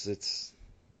 It's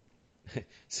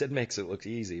Sid makes it look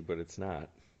easy, but it's not.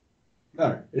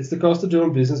 No, it's the cost of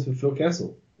doing business for Phil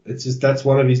Kessel. It's just that's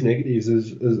one of his negatives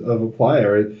as of a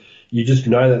player. You just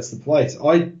know that's the place.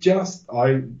 I just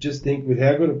think with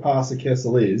how good a passer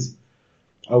Kessel is,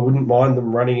 I wouldn't mind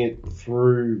them running it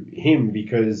through him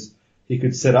because he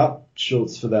could set up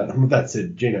Schultz for that. That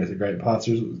said, Gino's a great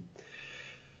passer.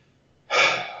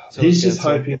 So He's just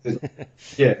hoping that,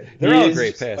 yeah. They're all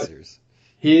great passers.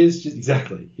 He is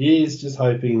just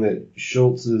hoping that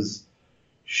Schultz's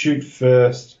shoot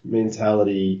first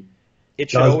mentality.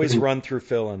 It should always run through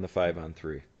Phil on the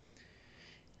 5-on-3.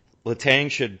 Letang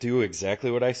should do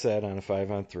exactly what I said on a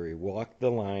 5-on-3. Walk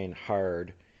the line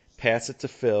hard, pass it to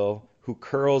Phil, who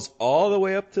curls all the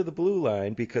way up to the blue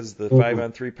line because the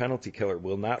 5-on-3 penalty killer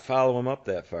will not follow him up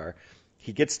that far.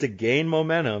 He gets to gain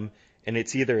momentum, and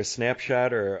it's either a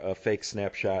snapshot or a fake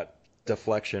snapshot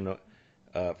deflection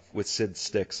with Sid's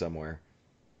stick somewhere.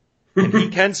 And he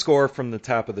can score from the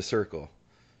top of the circle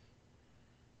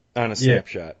on a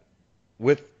snapshot.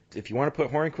 If you want to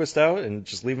put Hornquist out and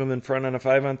just leave him in front on a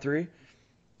 5-on-3,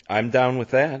 I'm down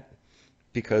with that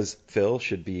because Phil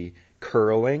should be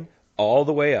curling all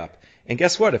the way up. And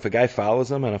guess what? If a guy follows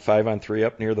him on a 5-on-3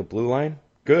 up near the blue line,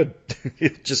 good.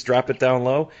 Just drop it down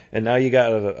low, and now you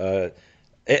got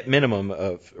at minimum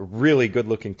a really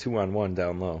good-looking 2-on-1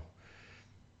 down low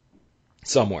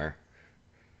somewhere.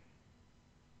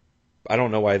 I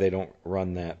don't know why they don't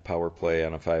run that power play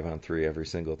on a 5-on-3 every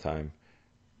single time.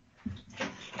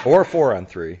 Or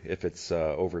 4-on-3 if it's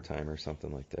overtime or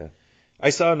something like that. I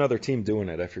saw another team doing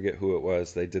it. I forget who it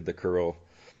was. They did the curl.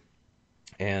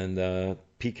 And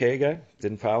PK guy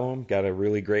didn't follow him. Got a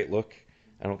really great look.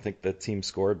 I don't think the team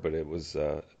scored, but it was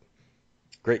a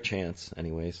great chance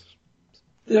anyways.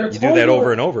 You do that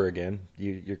over and over again,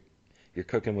 you're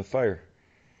cooking with fire.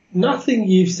 Nothing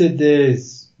you've said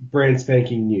there's brand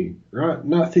spanking new, right?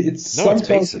 Nothing. It's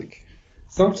basic.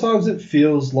 Sometimes it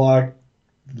feels like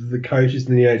the coaches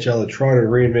in the NHL are trying to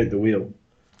reinvent the wheel.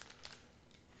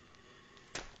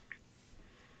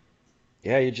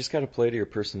 Yeah, you just got to play to your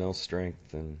personnel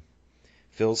strength. And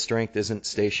Phil's strength isn't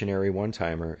stationary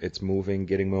one-timer. It's moving,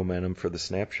 getting momentum for the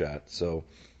snapshot. So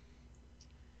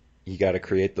you got to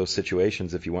create those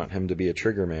situations if you want him to be a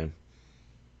trigger man.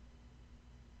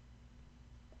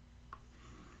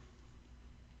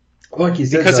 Like you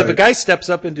said, because if a guy steps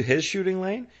up into his shooting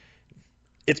lane,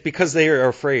 it's because they are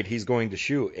afraid he's going to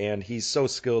shoot, and he's so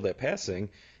skilled at passing,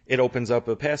 it opens up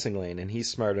a passing lane, and he's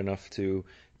smart enough to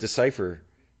decipher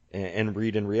and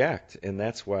read and react, and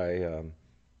that's why,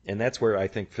 and that's where I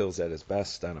think Phil's at his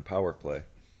best on a power play.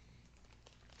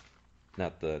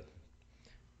 Not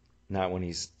when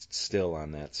he's still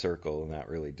on that circle, not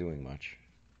really doing much,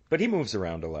 but he moves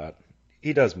around a lot.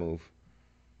 He does move.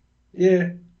 Yeah,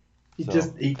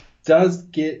 he does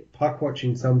get puck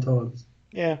watching sometimes.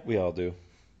 Yeah, we all do.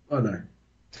 I know.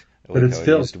 But it's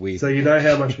Phil, so you know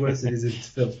how much worse it is if it's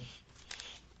Phil.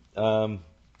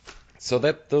 So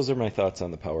those are my thoughts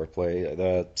on the power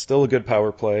play. Still a good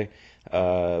power play,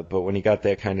 but when you got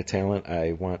that kind of talent,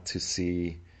 I want to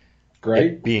see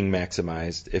it being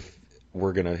maximized if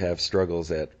we're going to have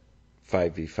struggles at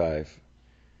 5v5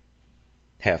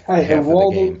 half of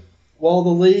the game. While the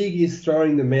league is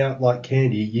throwing them out like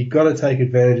candy, you've got to take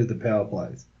advantage of the power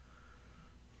plays.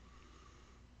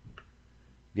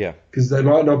 Yeah. Because they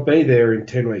might not be there in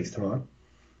 10 weeks' time.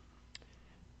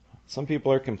 Some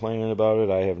people are complaining about it.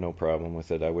 I have no problem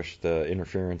with it. I wish the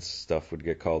interference stuff would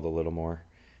get called a little more.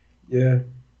 Yeah.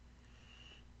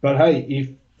 But hey, if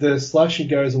the slashing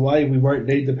goes away, we won't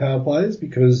need the power plays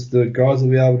because the guys will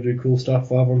be able to do cool stuff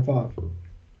 5-on-5.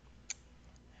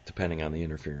 Depending on the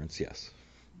interference, yes.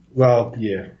 Well,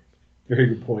 yeah. Very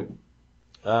good point.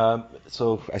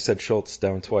 So I said Schultz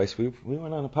down twice. We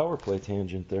went on a power play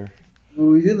tangent there. Well,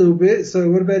 we did a little bit. So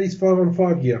what about his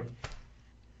 5-on-5 gear?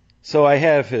 So I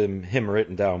have him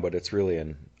written down, but it's really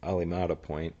an Alimata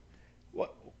point.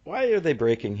 Why are they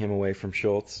breaking him away from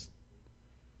Schultz?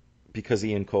 Because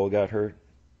Ian Cole got hurt?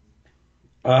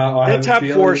 The top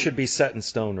four should be set in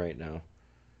stone right now.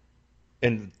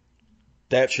 And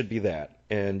that should be that.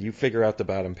 And you figure out the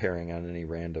bottom pairing on any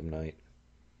random night.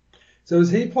 So is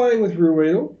he playing with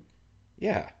Ruedel?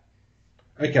 Yeah.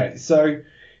 Okay, so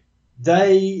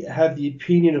they have the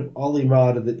opinion of Ollie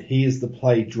Marta that he is the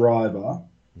play driver.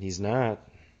 He's not.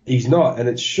 He's not, and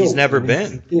it's Schultz. He's never and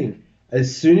this is been. the thing.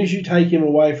 As soon as you take him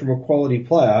away from a quality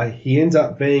player, he ends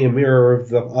up being a mirror of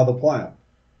the other player.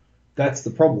 That's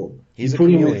the problem. He's you a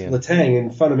put chameleon. him with Letang,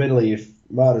 and fundamentally, if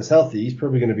Marta's healthy, he's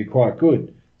probably going to be quite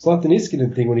good. It's like the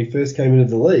Niskanen thing when he first came into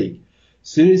the league. As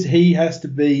soon as he has to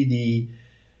be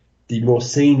the more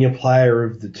senior player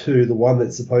of the two, the one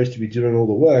that's supposed to be doing all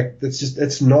the work,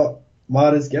 it's not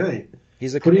Marta's game.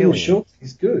 He's a Put him chameleon. with Schultz,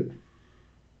 he's good.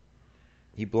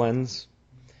 He blends.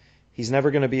 He's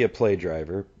never going to be a play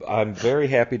driver. I'm very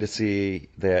happy to see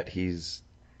that he's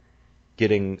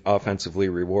getting offensively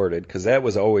rewarded because that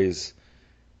was always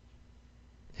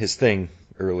his thing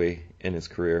early in his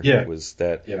career. Yeah. Was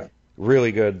that Yeah.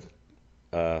 really good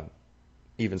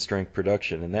even strength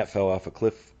production, and that fell off a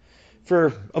cliff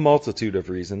for a multitude of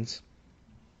reasons.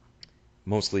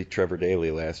 Mostly Trevor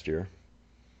Daley last year.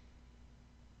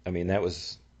 I mean, that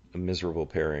was a miserable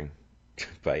pairing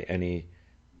by any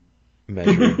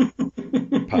measure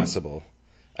possible.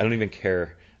 I don't even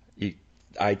care.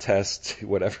 Eye test,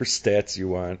 whatever stats you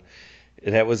want.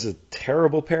 That was a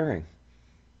terrible pairing.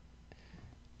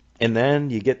 And then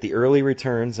you get the early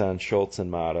returns on Schultz and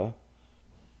Mata,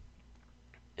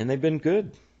 and they've been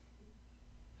good.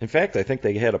 In fact, I think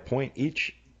they had a point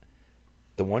each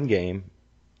the one game,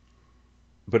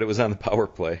 but it was on the power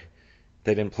play.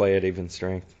 They didn't play at even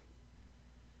strength.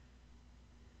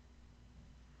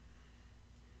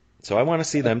 So I want to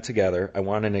see them together. I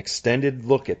want an extended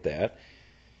look at that.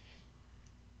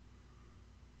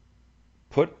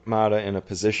 Put Mata in a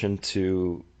position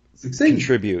to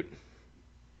contribute.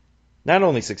 Not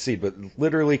only succeed, but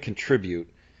literally contribute.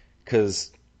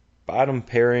 Because bottom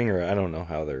pairing, or I don't know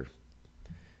how they're...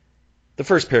 The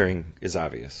first pairing is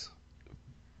obvious.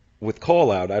 With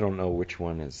Cole out, I don't know which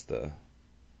one is the...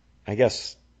 I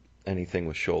guess anything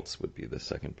with Schultz would be the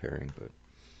second pairing, but...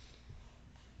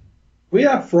 We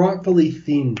are frightfully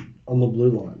thin on the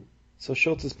blue line. So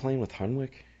Schultz is playing with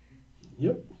Hunwick?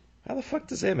 Yep. How the fuck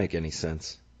does that make any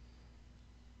sense?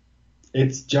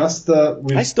 It's just that...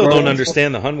 I still don't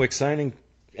understand the Hunwick signing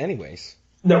anyways.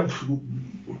 No.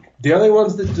 The only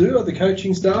ones that do are the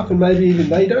coaching staff, and maybe even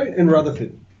they don't, and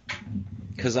Rutherford.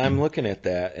 Because I'm looking at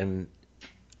that, and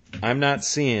I'm not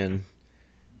seeing...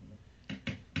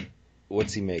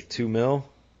 What's he make, $2 million?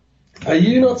 Are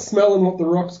you not smelling what the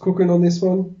Rock's cooking on this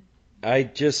one? I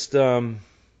just...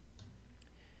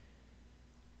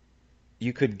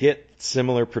 You could get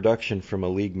similar production from a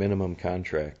league minimum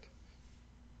contract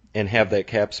and have that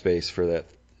cap space for that.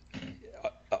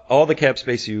 All the cap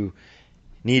space you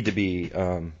need to be,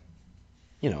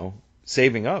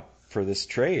 saving up for this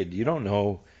trade. You don't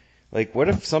know, like, what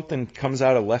if something comes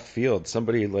out of left field?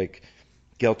 Somebody like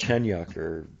Galchenyuk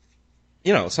or,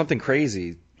 something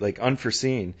crazy, like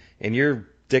unforeseen, and you're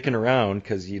dicking around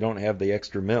because you don't have the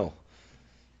extra mil.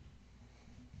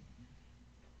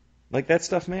 Like, that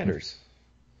stuff matters.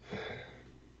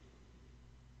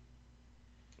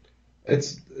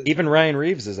 Even Ryan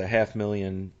Reeves is a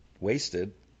 $500,000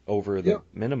 wasted over the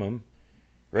minimum,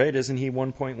 right? Isn't he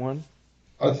 1.1?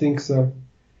 I think so.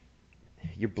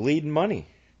 You're bleeding money.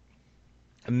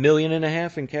 $1.5 million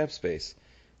in cap space.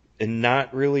 And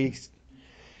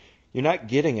you're not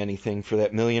getting anything for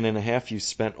that $1.5 million you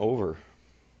spent over.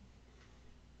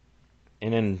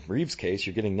 And in Reeves' case,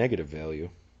 you're getting negative value.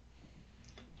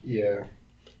 Yeah.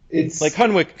 It's like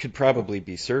Hunwick could probably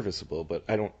be serviceable, but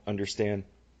I don't understand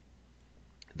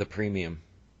the premium.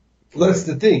 Well, that's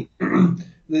the thing.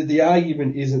 The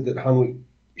argument isn't that Hunwick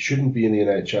shouldn't be in the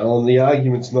NHL, and the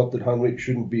argument's not that Hunwick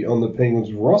shouldn't be on the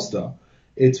Penguins roster.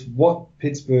 It's what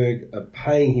Pittsburgh are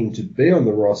paying him to be on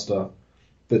the roster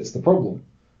that's the problem.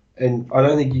 And I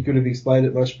don't think you could have explained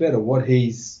it much better. What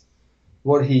he's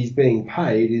being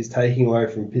paid is taking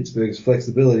away from Pittsburgh's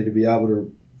flexibility to be able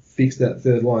to fix that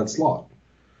third line slot.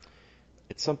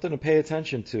 It's something to pay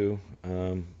attention to,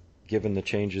 given the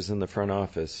changes in the front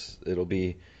office. It'll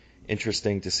be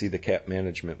interesting to see the cap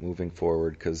management moving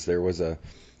forward, because there was a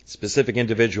specific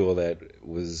individual that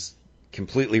was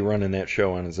completely running that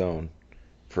show on his own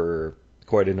for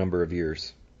quite a number of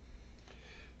years.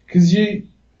 Because you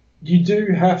do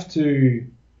have to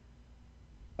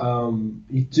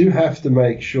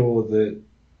make sure that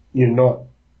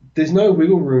there's no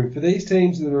wiggle room for these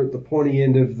teams that are at the pointy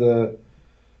end of the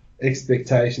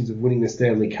expectations of winning the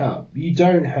Stanley Cup. You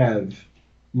don't have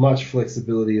much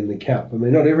flexibility in the cap. I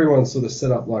mean, not everyone's sort of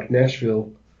set up like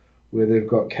Nashville, where they've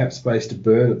got cap space to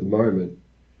burn at the moment.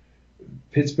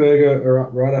 Pittsburgh are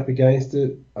right up against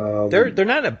it. They're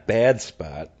not in a bad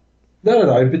spot.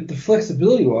 No. But the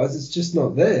flexibility wise, it's just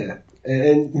not there.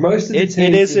 And most of the teams,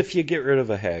 It is if you get rid of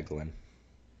a Hagelin.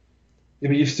 Yeah,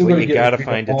 but you've still Well, got to you get got to rid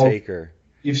find a of- taker.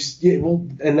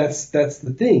 and that's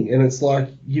the thing. And it's like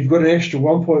you've got an extra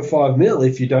 1.5 mil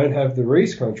if you don't have the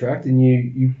Reese contract, and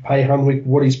you pay Hunwick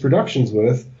what his production's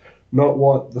worth, not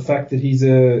what the fact that he's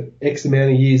a X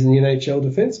amount of years in the NHL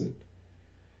defenseman.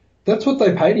 That's what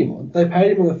they paid him on. They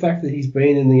paid him on the fact that he's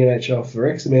been in the NHL for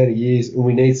X amount of years, and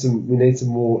we need some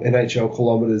more NHL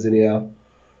kilometres in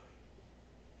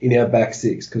our back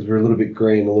six because we're a little bit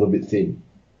green, a little bit thin.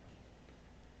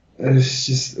 It's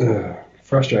just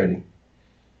frustrating.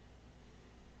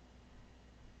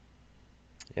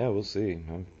 Yeah, we'll see.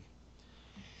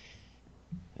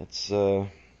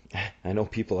 I know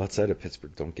people outside of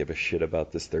Pittsburgh don't give a shit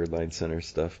about this third line center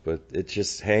stuff, but it's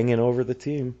just hanging over the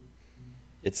team.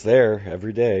 It's there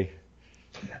every day.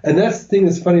 And that's the thing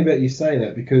that's funny about you saying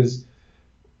that, because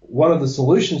one of the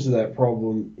solutions to that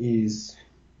problem is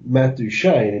Matt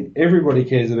Duchene, and everybody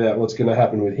cares about what's going to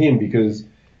happen with him because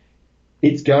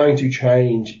it's going to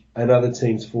change another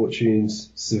team's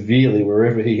fortunes severely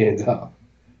wherever he ends up.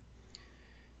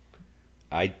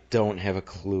 I don't have a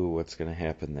clue what's going to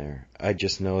happen there. I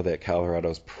just know that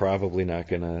Colorado's probably not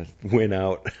going to win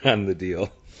out on the deal.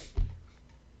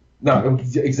 No,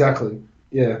 exactly.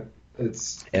 Yeah,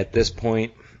 it's At this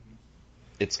point,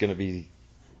 it's going to be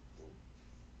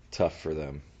tough for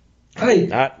them. hey,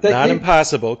 Not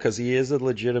impossible, because he is a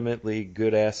legitimately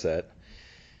good asset.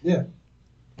 Yeah,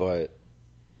 But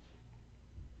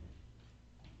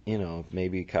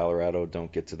maybe Colorado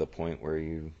don't get to the point where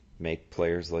you make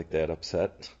players like that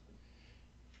upset.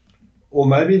 or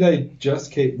maybe they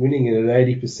just keep winning at an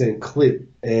 80% clip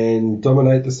and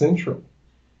dominate the Central,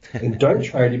 and don't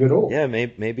trade him at all. Yeah,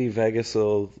 maybe Vegas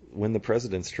will win the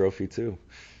President's Trophy too,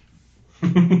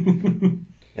 and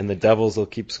the Devils will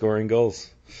keep scoring goals.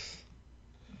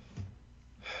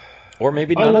 Or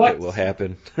maybe none of it will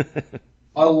happen.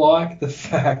 I like the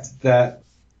fact that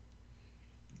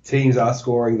teams are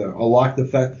scoring, though. I like the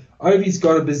fact Ovi's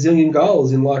got a bazillion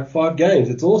goals in like 5 games.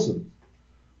 It's awesome.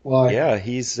 Yeah,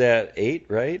 he's at 8,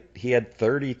 right? He had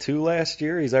 32 last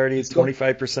year. He's already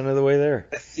 25% of the way there.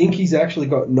 I think he's actually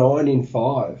got 9 in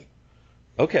 5.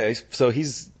 Okay, so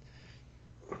he's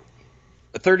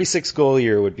a 36 goal a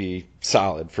year would be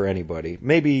solid for anybody.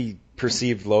 Maybe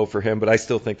perceived low for him, but I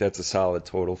still think that's a solid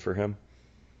total for him.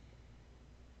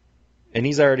 And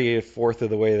he's already a fourth of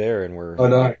the way there, and we're I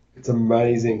know. It's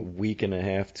amazing. week and a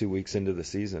half, 2 weeks into the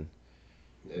season.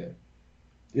 Yeah.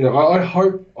 I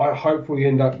hope we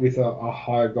end up with a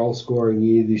higher goal scoring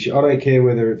year this year. I don't care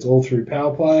whether it's all through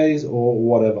power plays or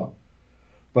whatever.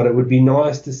 But it would be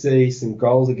nice to see some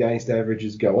goals against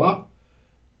averages go up.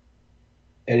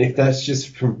 And if that's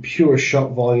just from pure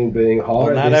shot volume being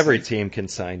higher. Well, not every team can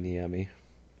sign Niemi.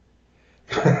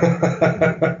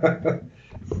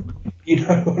 You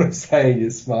know what I'm saying, you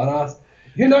smartass.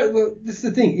 Look, this is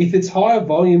the thing. If it's higher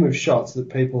volume of shots that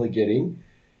people are getting,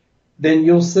 then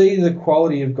you'll see the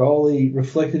quality of goalie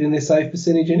reflected in their save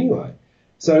percentage anyway.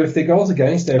 So if their goals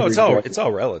against average, It's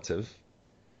all relative.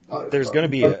 There's going to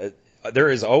be there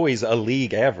is always a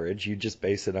league average. You just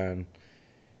base it on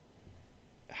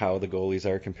how the goalies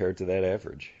are compared to that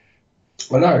average.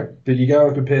 I know, but you go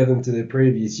and compare them to their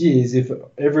previous years. If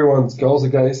everyone's goals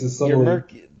against is suddenly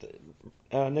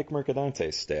Nick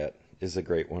Mercadante's stat is a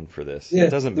great one for this. Yeah,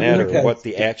 it doesn't matter what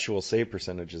the actual save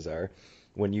percentages are.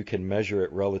 When you can measure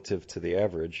it relative to the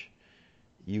average,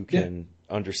 you can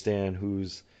understand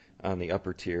who's on the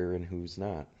upper tier and who's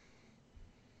not.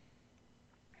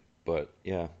 But,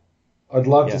 yeah. I'd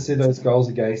love to see those goals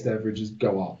against averages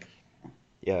go up.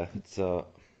 Yeah, it's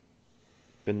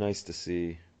been nice to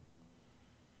see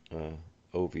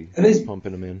Ovi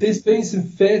pumping them in. There's been some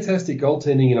fantastic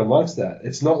goaltending in amongst that.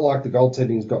 It's not like the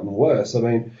goaltending's gotten worse. I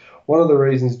mean, one of the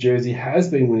reasons Jersey has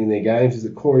been winning their games is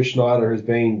that Corey Schneider has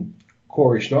been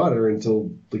Corey Schneider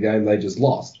until the game they just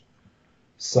lost.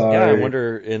 So yeah, I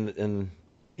wonder,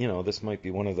 this might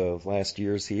be one of the last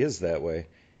years he is that way.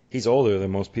 He's older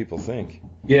than most people think.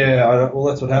 Yeah, well,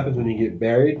 that's what happens when you get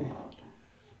buried.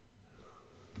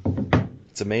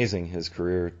 It's amazing his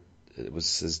career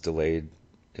was as delayed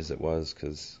as it was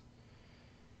because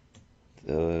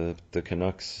the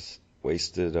Canucks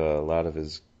wasted a lot of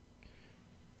his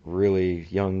really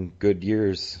young, good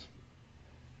years.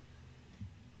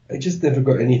 They just never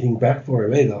got anything back for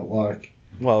him either.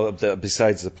 Well,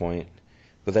 besides the point,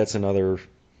 but that's another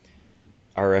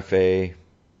RFA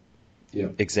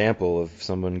example of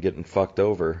someone getting fucked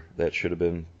over that should have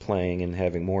been playing and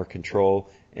having more control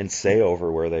and say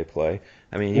over where they play.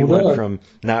 I mean, he Well, went no, from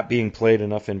not being played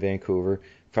enough in Vancouver,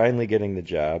 finally getting the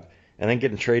job, and then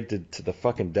getting traded to the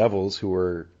fucking Devils, who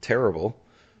were terrible.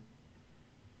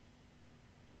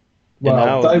 And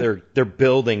well, now they're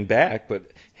building back,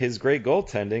 but his great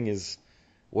goaltending is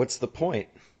what's the point?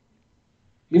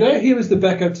 he was the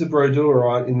backup to Brodeur,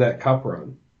 right, in that cup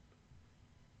run.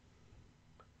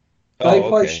 They Oh,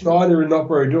 play okay. Schneider and not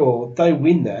Brodeur. They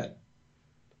win that.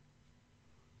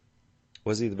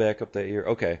 Was he the backup that year?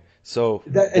 Okay. So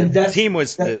That the and that's team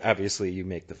was that. obviously you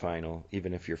make the final,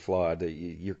 even if you're flawed,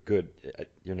 you're good.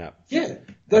 You're not Yeah, a,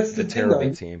 that's a the thing, terrible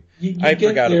though. team. You I get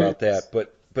forgot there. about that,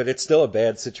 but it's still a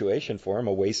bad situation for him,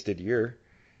 a wasted year.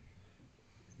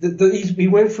 He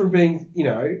went from being,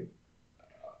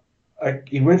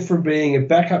 he went from being a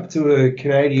backup to a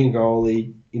Canadian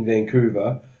goalie in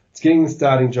Vancouver to getting the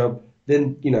starting job,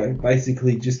 then,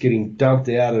 basically just getting dumped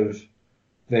out of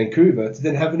Vancouver to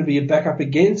then having to be a backup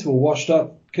again to a washed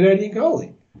up Canadian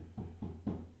goalie.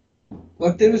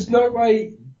 Like, there was no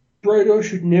way Brodeur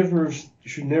should never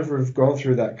have gone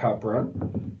through that cup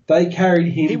run. They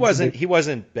carried him He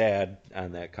wasn't bad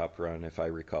on that cup run, if I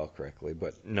recall correctly,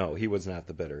 but no, he was not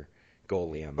the better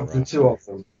goalie on the of the two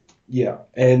roster. of them. Yeah,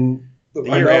 and look,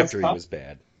 The I year know it's after he tough. was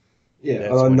bad. Yeah, and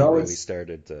That's when it really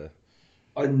started to.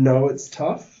 I know it's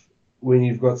tough when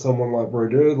you've got someone like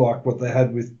Brodeur, like what they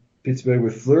had with Pittsburgh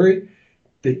with Fleury,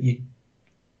 but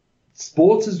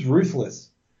sports is ruthless.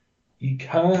 You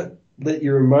can't let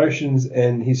your emotions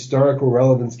and historical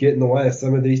relevance get in the way of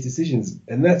some of these decisions,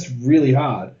 and that's really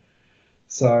hard.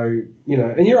 So,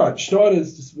 and you're right,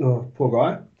 Schneider's just, poor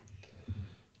guy.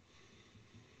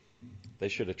 They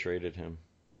should have traded him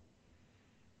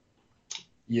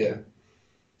Yeah.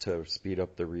 to speed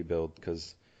up the rebuild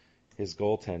because his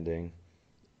goaltending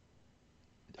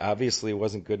obviously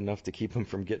wasn't good enough to keep him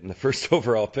from getting the first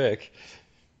overall pick.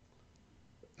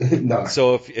 No.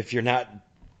 So if you're not,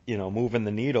 moving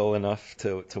the needle enough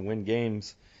to win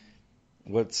games,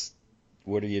 what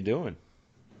are you doing?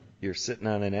 You're sitting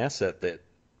on an asset that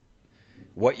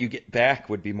what you get back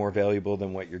would be more valuable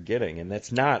than what you're getting, and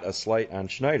that's not a slight on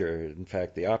Schneider. In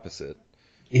fact, the opposite.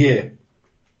 Yeah.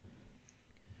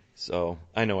 So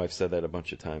I know I've said that a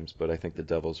bunch of times, but I think the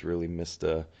Devils really missed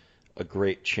a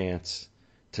great chance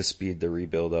to speed the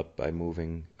rebuild up by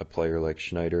moving a player like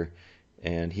Schneider.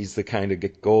 And he's the kind of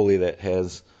goalie that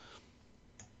has,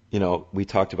 we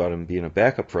talked about him being a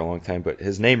backup for a long time, but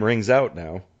his name rings out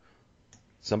now.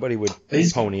 Somebody would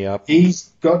pony up. He's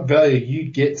got value. You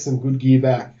get some good gear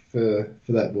back for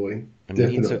that boy. I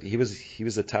mean, Definitely. he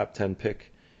was a top 10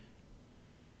 pick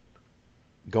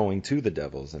going to the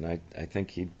Devils, and I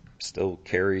think he'd still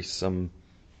carry some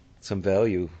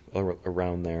value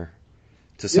around there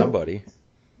to somebody.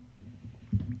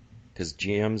 Because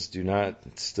GMs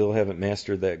still haven't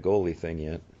mastered that goalie thing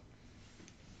yet.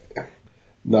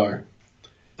 No.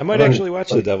 I might actually watch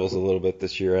the Devils a little bit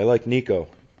this year. I like Nico.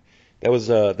 That was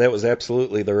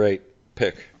absolutely the right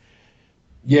pick.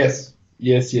 Yes.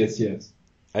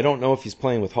 I don't know if he's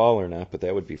playing with Hall or not, but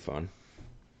that would be fun.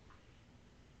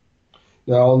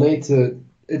 No, I'll need to.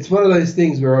 It's one of those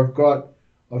things where I've got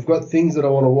things that I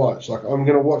want to watch. Like I'm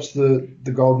going to watch the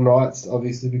Golden Knights,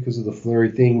 obviously because of the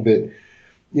Fleury thing, but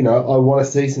I want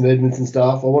to see some Edmonton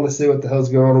stuff. I want to see what the hell's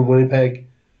going on in Winnipeg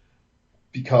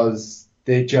because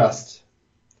they're just.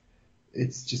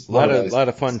 It's just a lot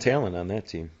of fun talent on that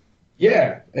team.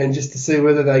 Yeah, and just to see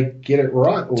whether they get it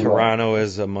right or Toronto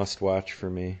is a must-watch for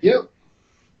me. Yep.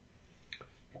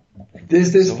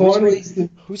 There's So finally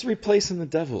who's replacing the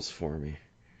Devils for me?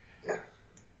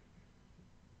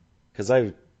 Because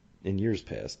I've in years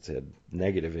past had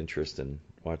negative interest in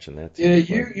watching that team.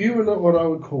 Yeah, you were not what I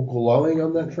would call glowing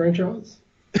on that franchise.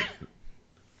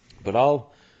 But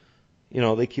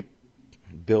they keep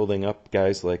building up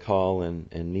guys like Hall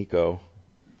and Nico,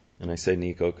 and I say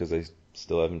Nico because I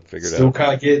still haven't figured Still out.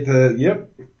 can't get the yep.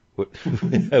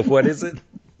 What is it?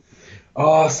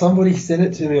 Oh, somebody sent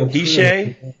it to me on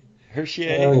Twitter. Hershey?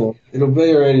 It'll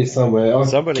be around here somewhere.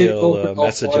 Somebody will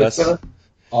message us.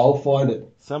 I'll find it.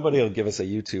 Somebody will give us a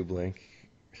YouTube link.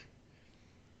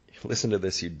 Listen to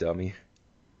this, you dummy.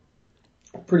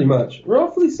 Pretty much.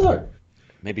 Rightfully so.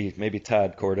 Maybe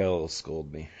Todd Cordell will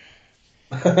scold me.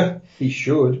 He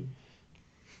should.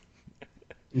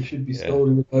 He should be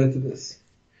scolding the both of us.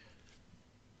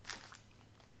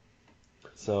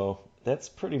 So that's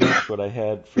pretty much what I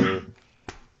had for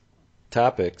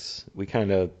topics. We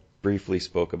kind of briefly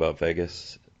spoke about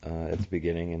Vegas at the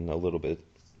beginning and a little bit.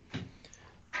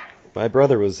 My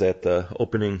brother was at the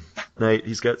opening night.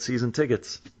 He's got season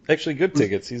tickets. Actually, good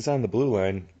tickets. He's on the blue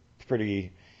line.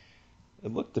 It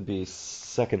looked to be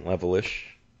second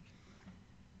level-ish.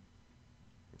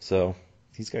 So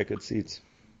he's got good seats.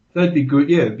 That'd be good.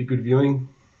 Yeah, it'd be good viewing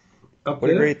up What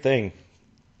there. a great thing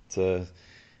to,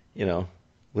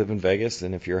 live in Vegas.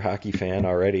 And if you're a hockey fan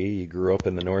already, you grew up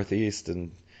in the Northeast,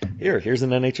 and here's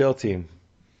an NHL team.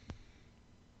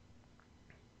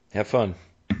 Have fun.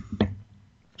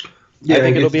 Yeah, I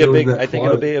think it it'll gets be a filled big. in that I think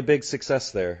it'll climate. be a big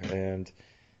success there, and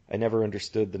I never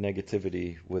understood the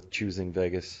negativity with choosing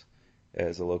Vegas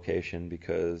as a location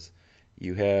because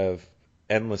you have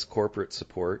endless corporate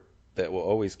support that will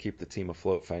always keep the team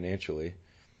afloat financially,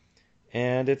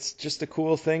 and it's just a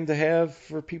cool thing to have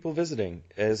for people visiting.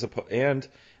 And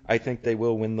I think they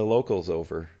will win the locals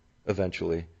over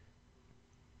eventually.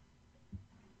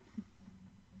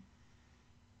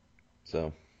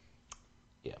 So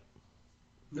yeah,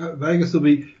 No, Vegas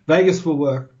will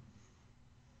work.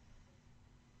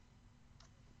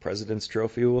 President's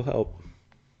Trophy will help.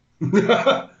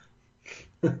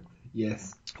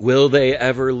 Yes. Will they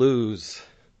ever lose?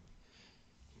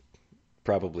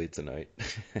 Probably tonight.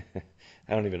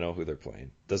 I don't even know who they're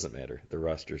playing. Doesn't matter. The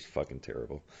roster's fucking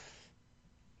terrible.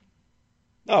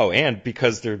 Oh, and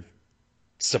because they're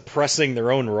suppressing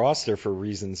their own roster for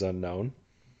reasons unknown.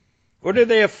 What are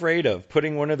they afraid of?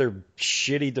 Putting one of their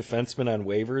shitty defensemen on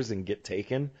waivers and get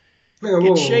taken? Hang on, Get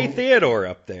whoa, Shea whoa. Theodore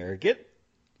up there. Get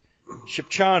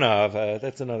Shipchanov.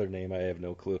 That's another name I have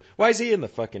no clue. Why is he in the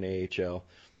fucking AHL?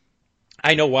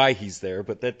 I know why he's there,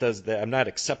 but that does that. I'm not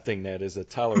accepting that as a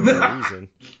tolerable reason.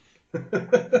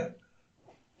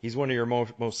 He's one of your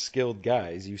most skilled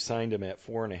guys. You signed him at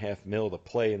 $4.5 million to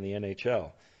play in the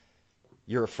NHL.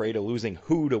 You're afraid of losing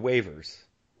who to waivers?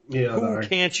 Yeah, I Who know.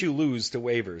 can't you lose to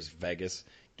waivers, Vegas?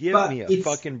 Give But me a it's-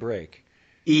 fucking break.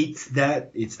 It's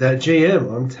that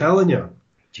GM. I'm telling you,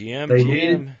 GM, They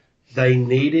GM. they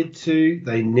needed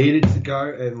to go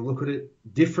and look at it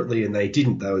differently, and they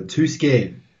didn't. They were too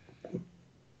scared.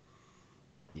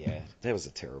 Yeah, that was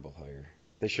a terrible hire.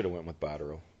 They should have went with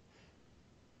Botterill.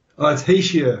 Oh, it's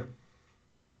Heishier.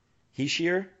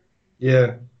 Heishier?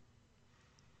 Yeah.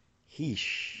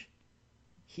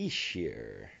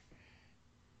 Heishier.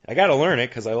 I got to learn it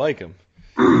because I like him.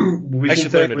 We I can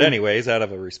should learn take- it anyways out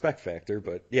of a respect factor,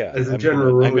 but yeah, As a I'm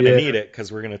general gonna, I'm rule, going to yeah. need it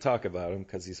because we're going to talk about him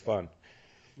because he's fun.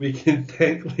 We can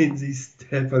thank Lindsay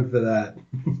Stefan for that.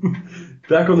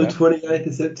 Back on the 28th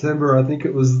of September, I think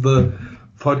it was the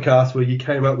podcast where you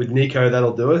came up with Nico,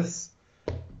 that'll do us.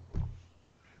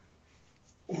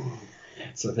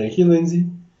 So thank you, Lindsay.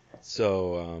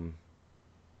 So,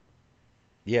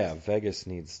 yeah, Vegas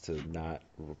needs to not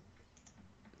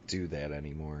do that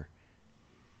anymore.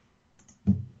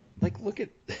 Like, look at...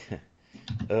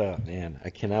 oh, man, I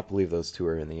cannot believe those two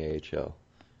are in the AHL.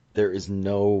 There is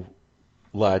no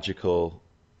logical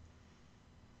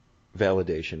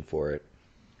validation for it.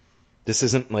 This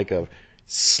isn't like a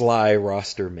sly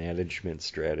roster management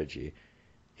strategy.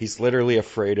 He's literally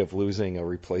afraid of losing a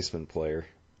replacement player,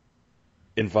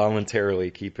 involuntarily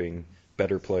keeping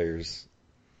better players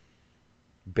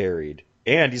buried.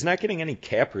 And he's not getting any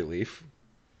cap relief.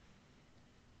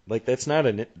 Like, that's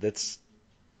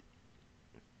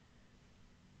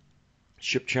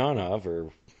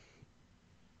Shipchanov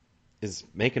is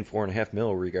making $4.5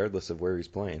 million regardless of where he's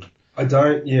playing.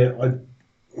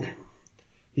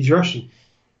 He's Russian.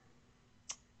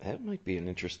 That might be an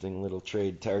interesting little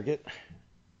trade target.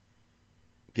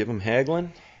 Give him Hagelin.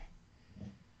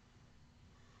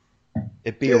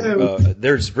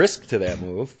 There's risk to that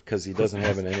move because he doesn't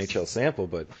have an NHL sample,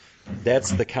 but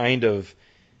that's the kind of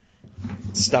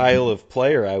style of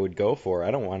player I would go for.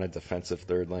 I don't want a defensive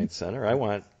third line center. I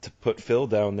want to put Phil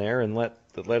down there and let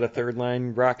a third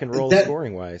line rock and roll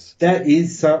scoring wise. That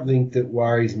is something that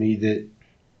worries me, that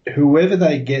whoever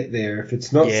they get there, if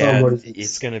it's not somebody...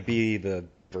 It's going to be the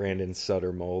Brandon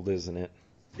Sutter mold, isn't it?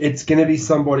 It's going to be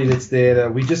somebody that's there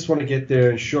that we just want to get there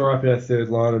and shore up our third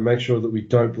line and make sure that we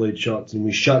don't bleed shots and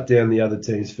we shut down the other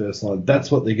team's first line. That's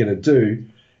what they're going to do.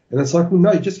 And it's like, well,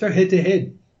 no, just go head to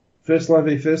head. First line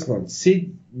v first line.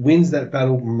 Sid wins that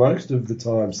battle most of the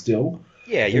time still.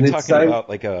 Yeah, you're talking about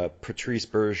like a Patrice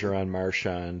Bergeron,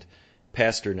 Marchand,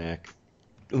 Pasternak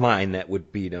line that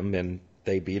would beat them, and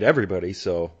they beat everybody.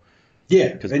 So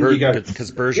yeah, because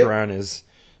because Bergeron is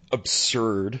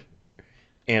absurd,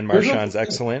 and Marchand's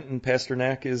excellent, and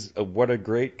Pasternak is what a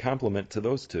great compliment to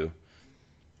those two.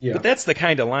 Yeah. But that's the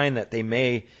kind of line that they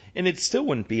may, and it still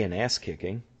wouldn't be an ass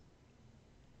kicking.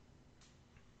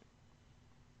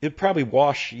 It'd probably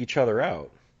wash each other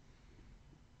out.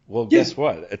 Well, guess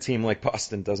what? A team like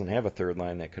Boston doesn't have a third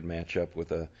line that could match up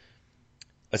with a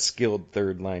skilled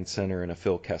third line center and a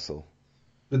Phil Kessel.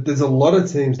 But there's a lot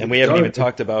of teams that and we haven't even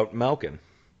talked about Malkin.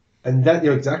 And that,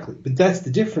 exactly. But that's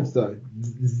the difference, though.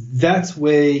 That's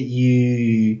where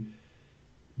you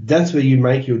that's where you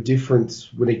make your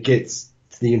difference when it gets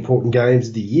to the important games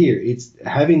of the year. It's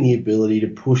having the ability to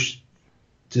push,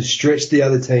 to stretch the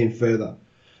other team further.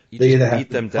 You They either just have beat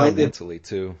to them play down mentally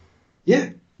too.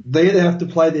 they either have to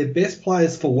play their best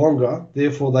players for longer,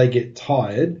 therefore they get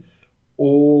tired,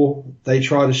 or they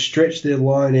try to stretch their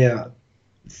line out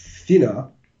thinner,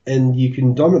 and you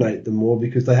can dominate them more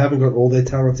because they haven't got all their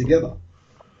talent together.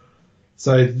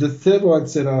 So the third line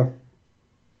center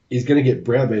is going to get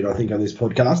browbeat, I think, on this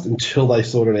podcast until they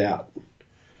sort it out.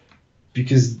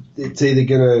 Because it's either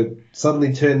going to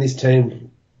suddenly turn this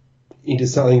team into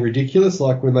something ridiculous,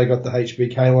 like when they got the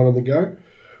HBK line on the go,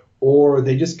 or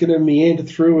they're just going to meander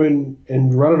through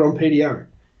and run it on PDO.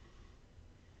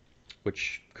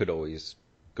 Which could always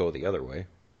go the other way.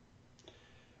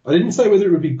 I didn't say whether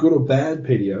it would be good or bad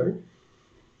PDO,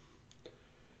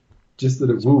 just that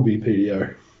it will be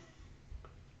PDO.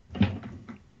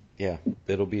 Yeah,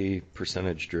 it'll be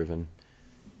percentage driven.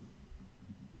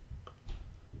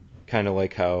 Kind of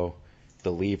like how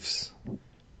the Leafs,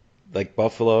 like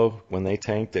Buffalo, when they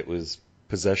tanked, it was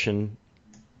possession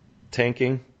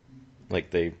tanking. Like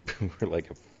they were like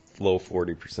a low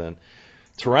 40%.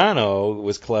 Toronto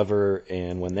was clever,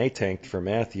 and when they tanked for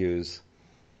Matthews,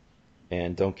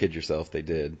 and don't kid yourself, they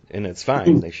did. And it's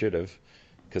fine, they should have,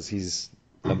 because he's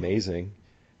amazing.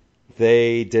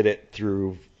 They did it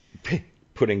through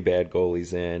putting bad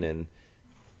goalies in and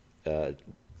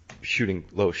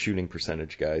low shooting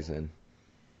percentage guys in.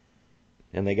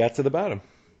 And they got to the bottom.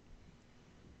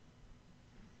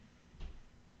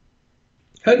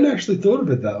 Hadn't actually thought of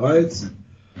it that way.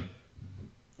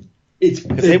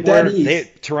 Because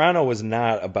Toronto was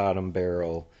not a bottom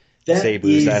barrel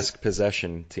Sabres-esque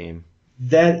possession team.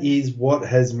 That is what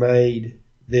has made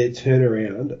their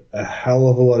turnaround a hell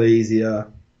of a lot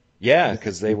easier. Yeah,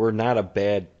 because they were not a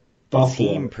bad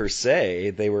Buffalo team per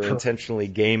se. They were intentionally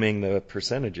gaming the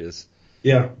percentages.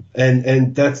 Yeah,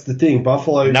 and that's the thing.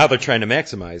 Buffalo. Now they're trying to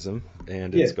maximize them,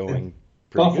 and it's going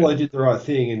pretty Buffalo good. did the right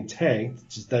thing and tanked,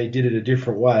 just they did it a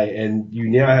different way, and you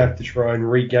now have to try and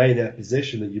regain that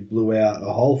possession that you blew out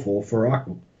a hole for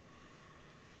Eichel.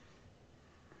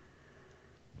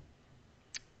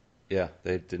 Yeah,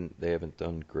 they haven't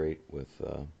done great with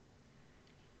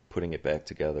putting it back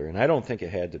together, and I don't think it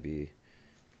had to be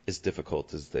as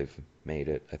difficult as they've made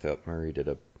it. I thought Murray did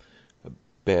a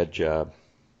bad job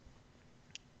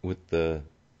with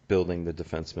building the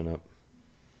defenseman up.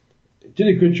 Did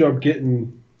a good job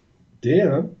getting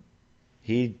down.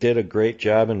 He did a great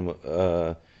job in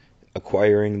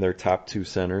acquiring their top two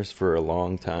centers for a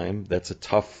long time. That's a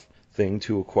tough thing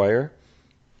to acquire.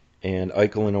 And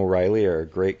Eichel and O'Reilly are a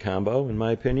great combo, in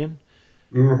my opinion.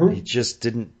 Mm-hmm. He just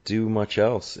didn't do much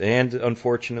else. And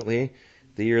unfortunately,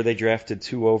 the year they drafted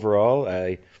 2 overall,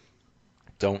 I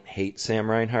don't hate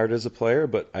Sam Reinhart as a player,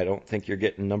 but I don't think you're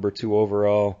getting number 2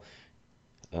 overall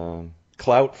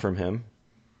clout from him.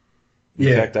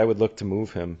 In fact, I would look to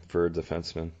move him for a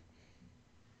defenseman.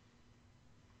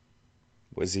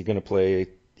 Was he going to play?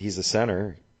 He's a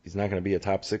center. He's not going to be a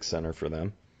top 6 center for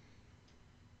them.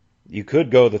 You could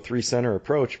go the 3 center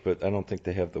approach, but I don't think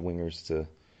they have the wingers to.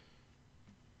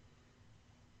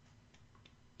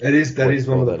 That is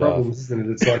one of the problems, isn't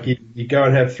it? It's like you go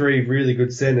and have 3 really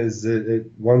good centers at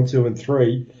 1, 2, and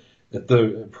 3 at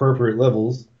the appropriate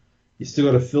levels. You still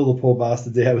got to fill the poor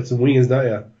bastards out with some wingers, don't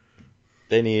you?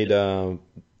 They need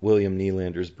William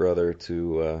Nylander's brother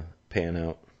to pan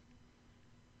out.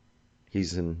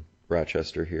 He's in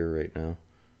Rochester here right now.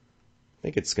 I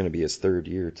think it's going to be his 3rd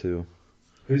year, too.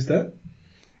 Who's that?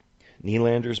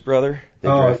 Nylander's brother. They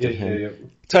drafted him. Yeah.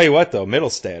 Tell you what, though,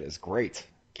 Mittelstadt is great.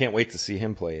 Can't wait to see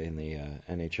him play in the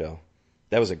NHL.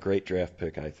 That was a great draft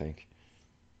pick, I think.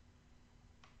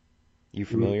 You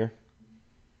familiar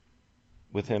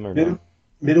with him or not?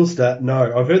 Mittelstadt,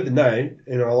 no. I've heard the name,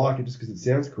 and I like it just because it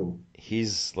sounds cool.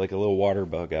 He's like a little water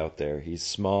bug out there. He's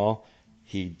small.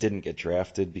 He didn't get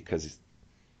drafted because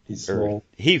he's small.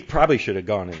 He probably should have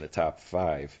gone in the top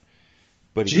 5.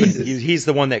 But he's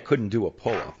the one that couldn't do a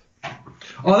pull-up.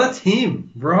 Oh, that's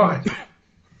him. Right.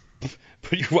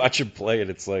 But you watch him play, and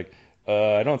it's like,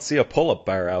 I don't see a pull-up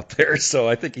bar out there, so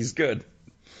I think he's good.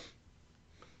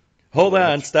 Hold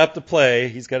on, stop the play.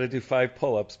 He's got to do 5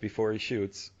 pull-ups before he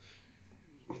shoots.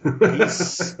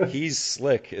 He's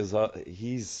slick.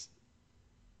 He's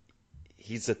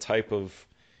a type of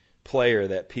player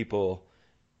that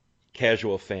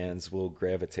casual fans will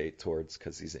gravitate towards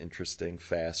because he's interesting,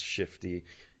 fast, shifty,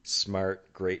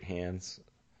 smart, great hands.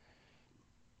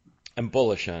 I'm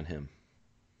bullish on him.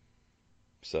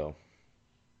 So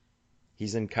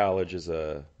he's in college as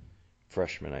a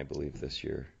freshman, I believe, this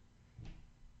year.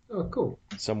 Oh, cool.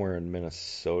 Somewhere in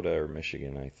Minnesota or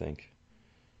Michigan, I think.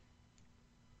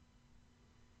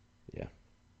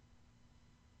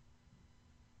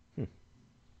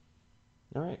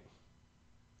 All right.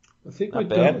 I think Not we're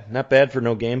bad. done. Not bad for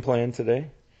no game plan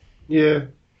today. Yeah.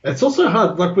 It's also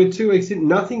hard. Like, we're 2 weeks in.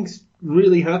 Nothing's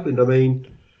really happened.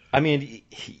 I mean,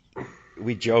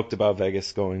 We joked about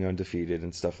Vegas going undefeated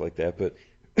and stuff like that, but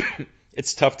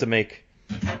it's tough to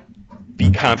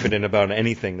be confident about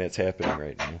anything that's happening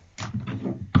right now.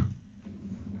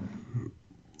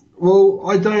 well,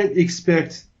 I don't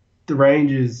expect the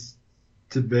Rangers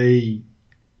to be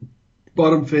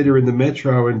bottom feeder in the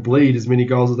Metro and bleed as many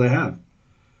goals as they have.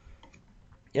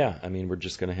 Yeah, I mean, we're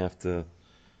just going to have to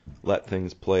let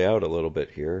things play out a little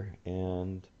bit here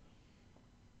and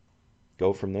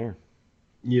go from there.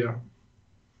 Yeah.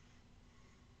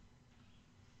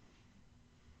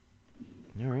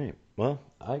 All right. Well,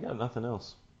 I got nothing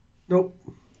else. Nope.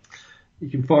 You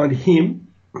can find him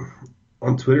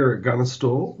on Twitter at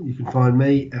Gunnerstall. You can find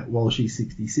me at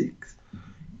Walshy66.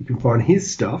 You can find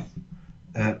his stuff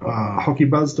at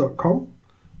hockeybuzz.com,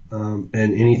 and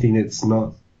anything that's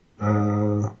not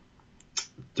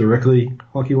directly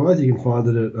hockey-wise, you can find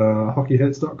it at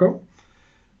hockeyheads.com.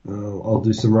 I'll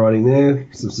do some writing there.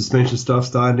 Some suspension stuff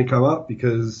starting to come up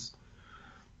because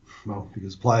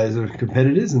players are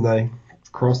competitors and they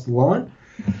cross the line.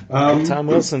 Tom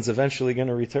Wilson's eventually going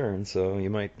to return, so you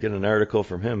might get an article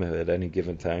from him at any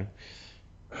given time.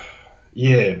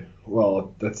 Yeah,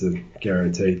 well, that's a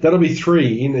guarantee. That'll be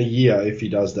 3 in a year if he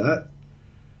does that.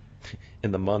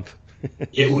 In the month.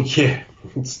 Yeah, well, yeah,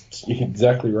 you're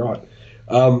exactly right.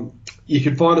 You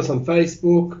can find us on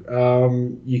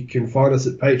Facebook. You can find us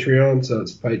at Patreon, so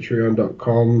it's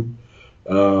patreon.com.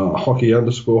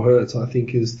 Hockey_Hertz, I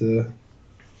think, is the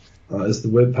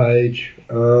web page.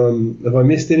 Have I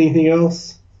missed anything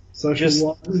else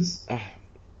social-wise?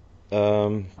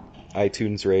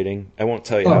 iTunes rating. I won't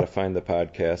tell you how to find the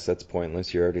podcast. That's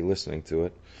pointless. You're already listening to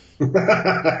it.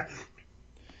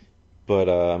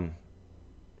 But,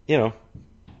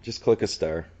 just click a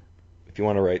star. If you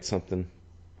want to write something,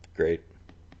 great.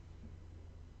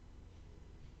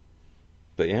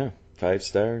 But yeah, 5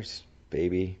 stars,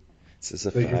 baby. This is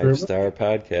a 5-star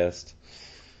podcast.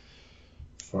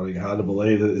 Finding it hard to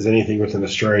believe that there's anything with an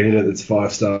Australian in it that's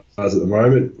 5 stars at the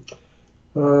moment.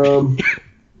 All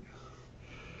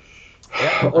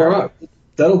right.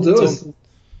 That'll do us.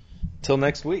 Till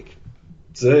next week.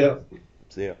 See ya.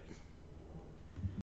 See ya.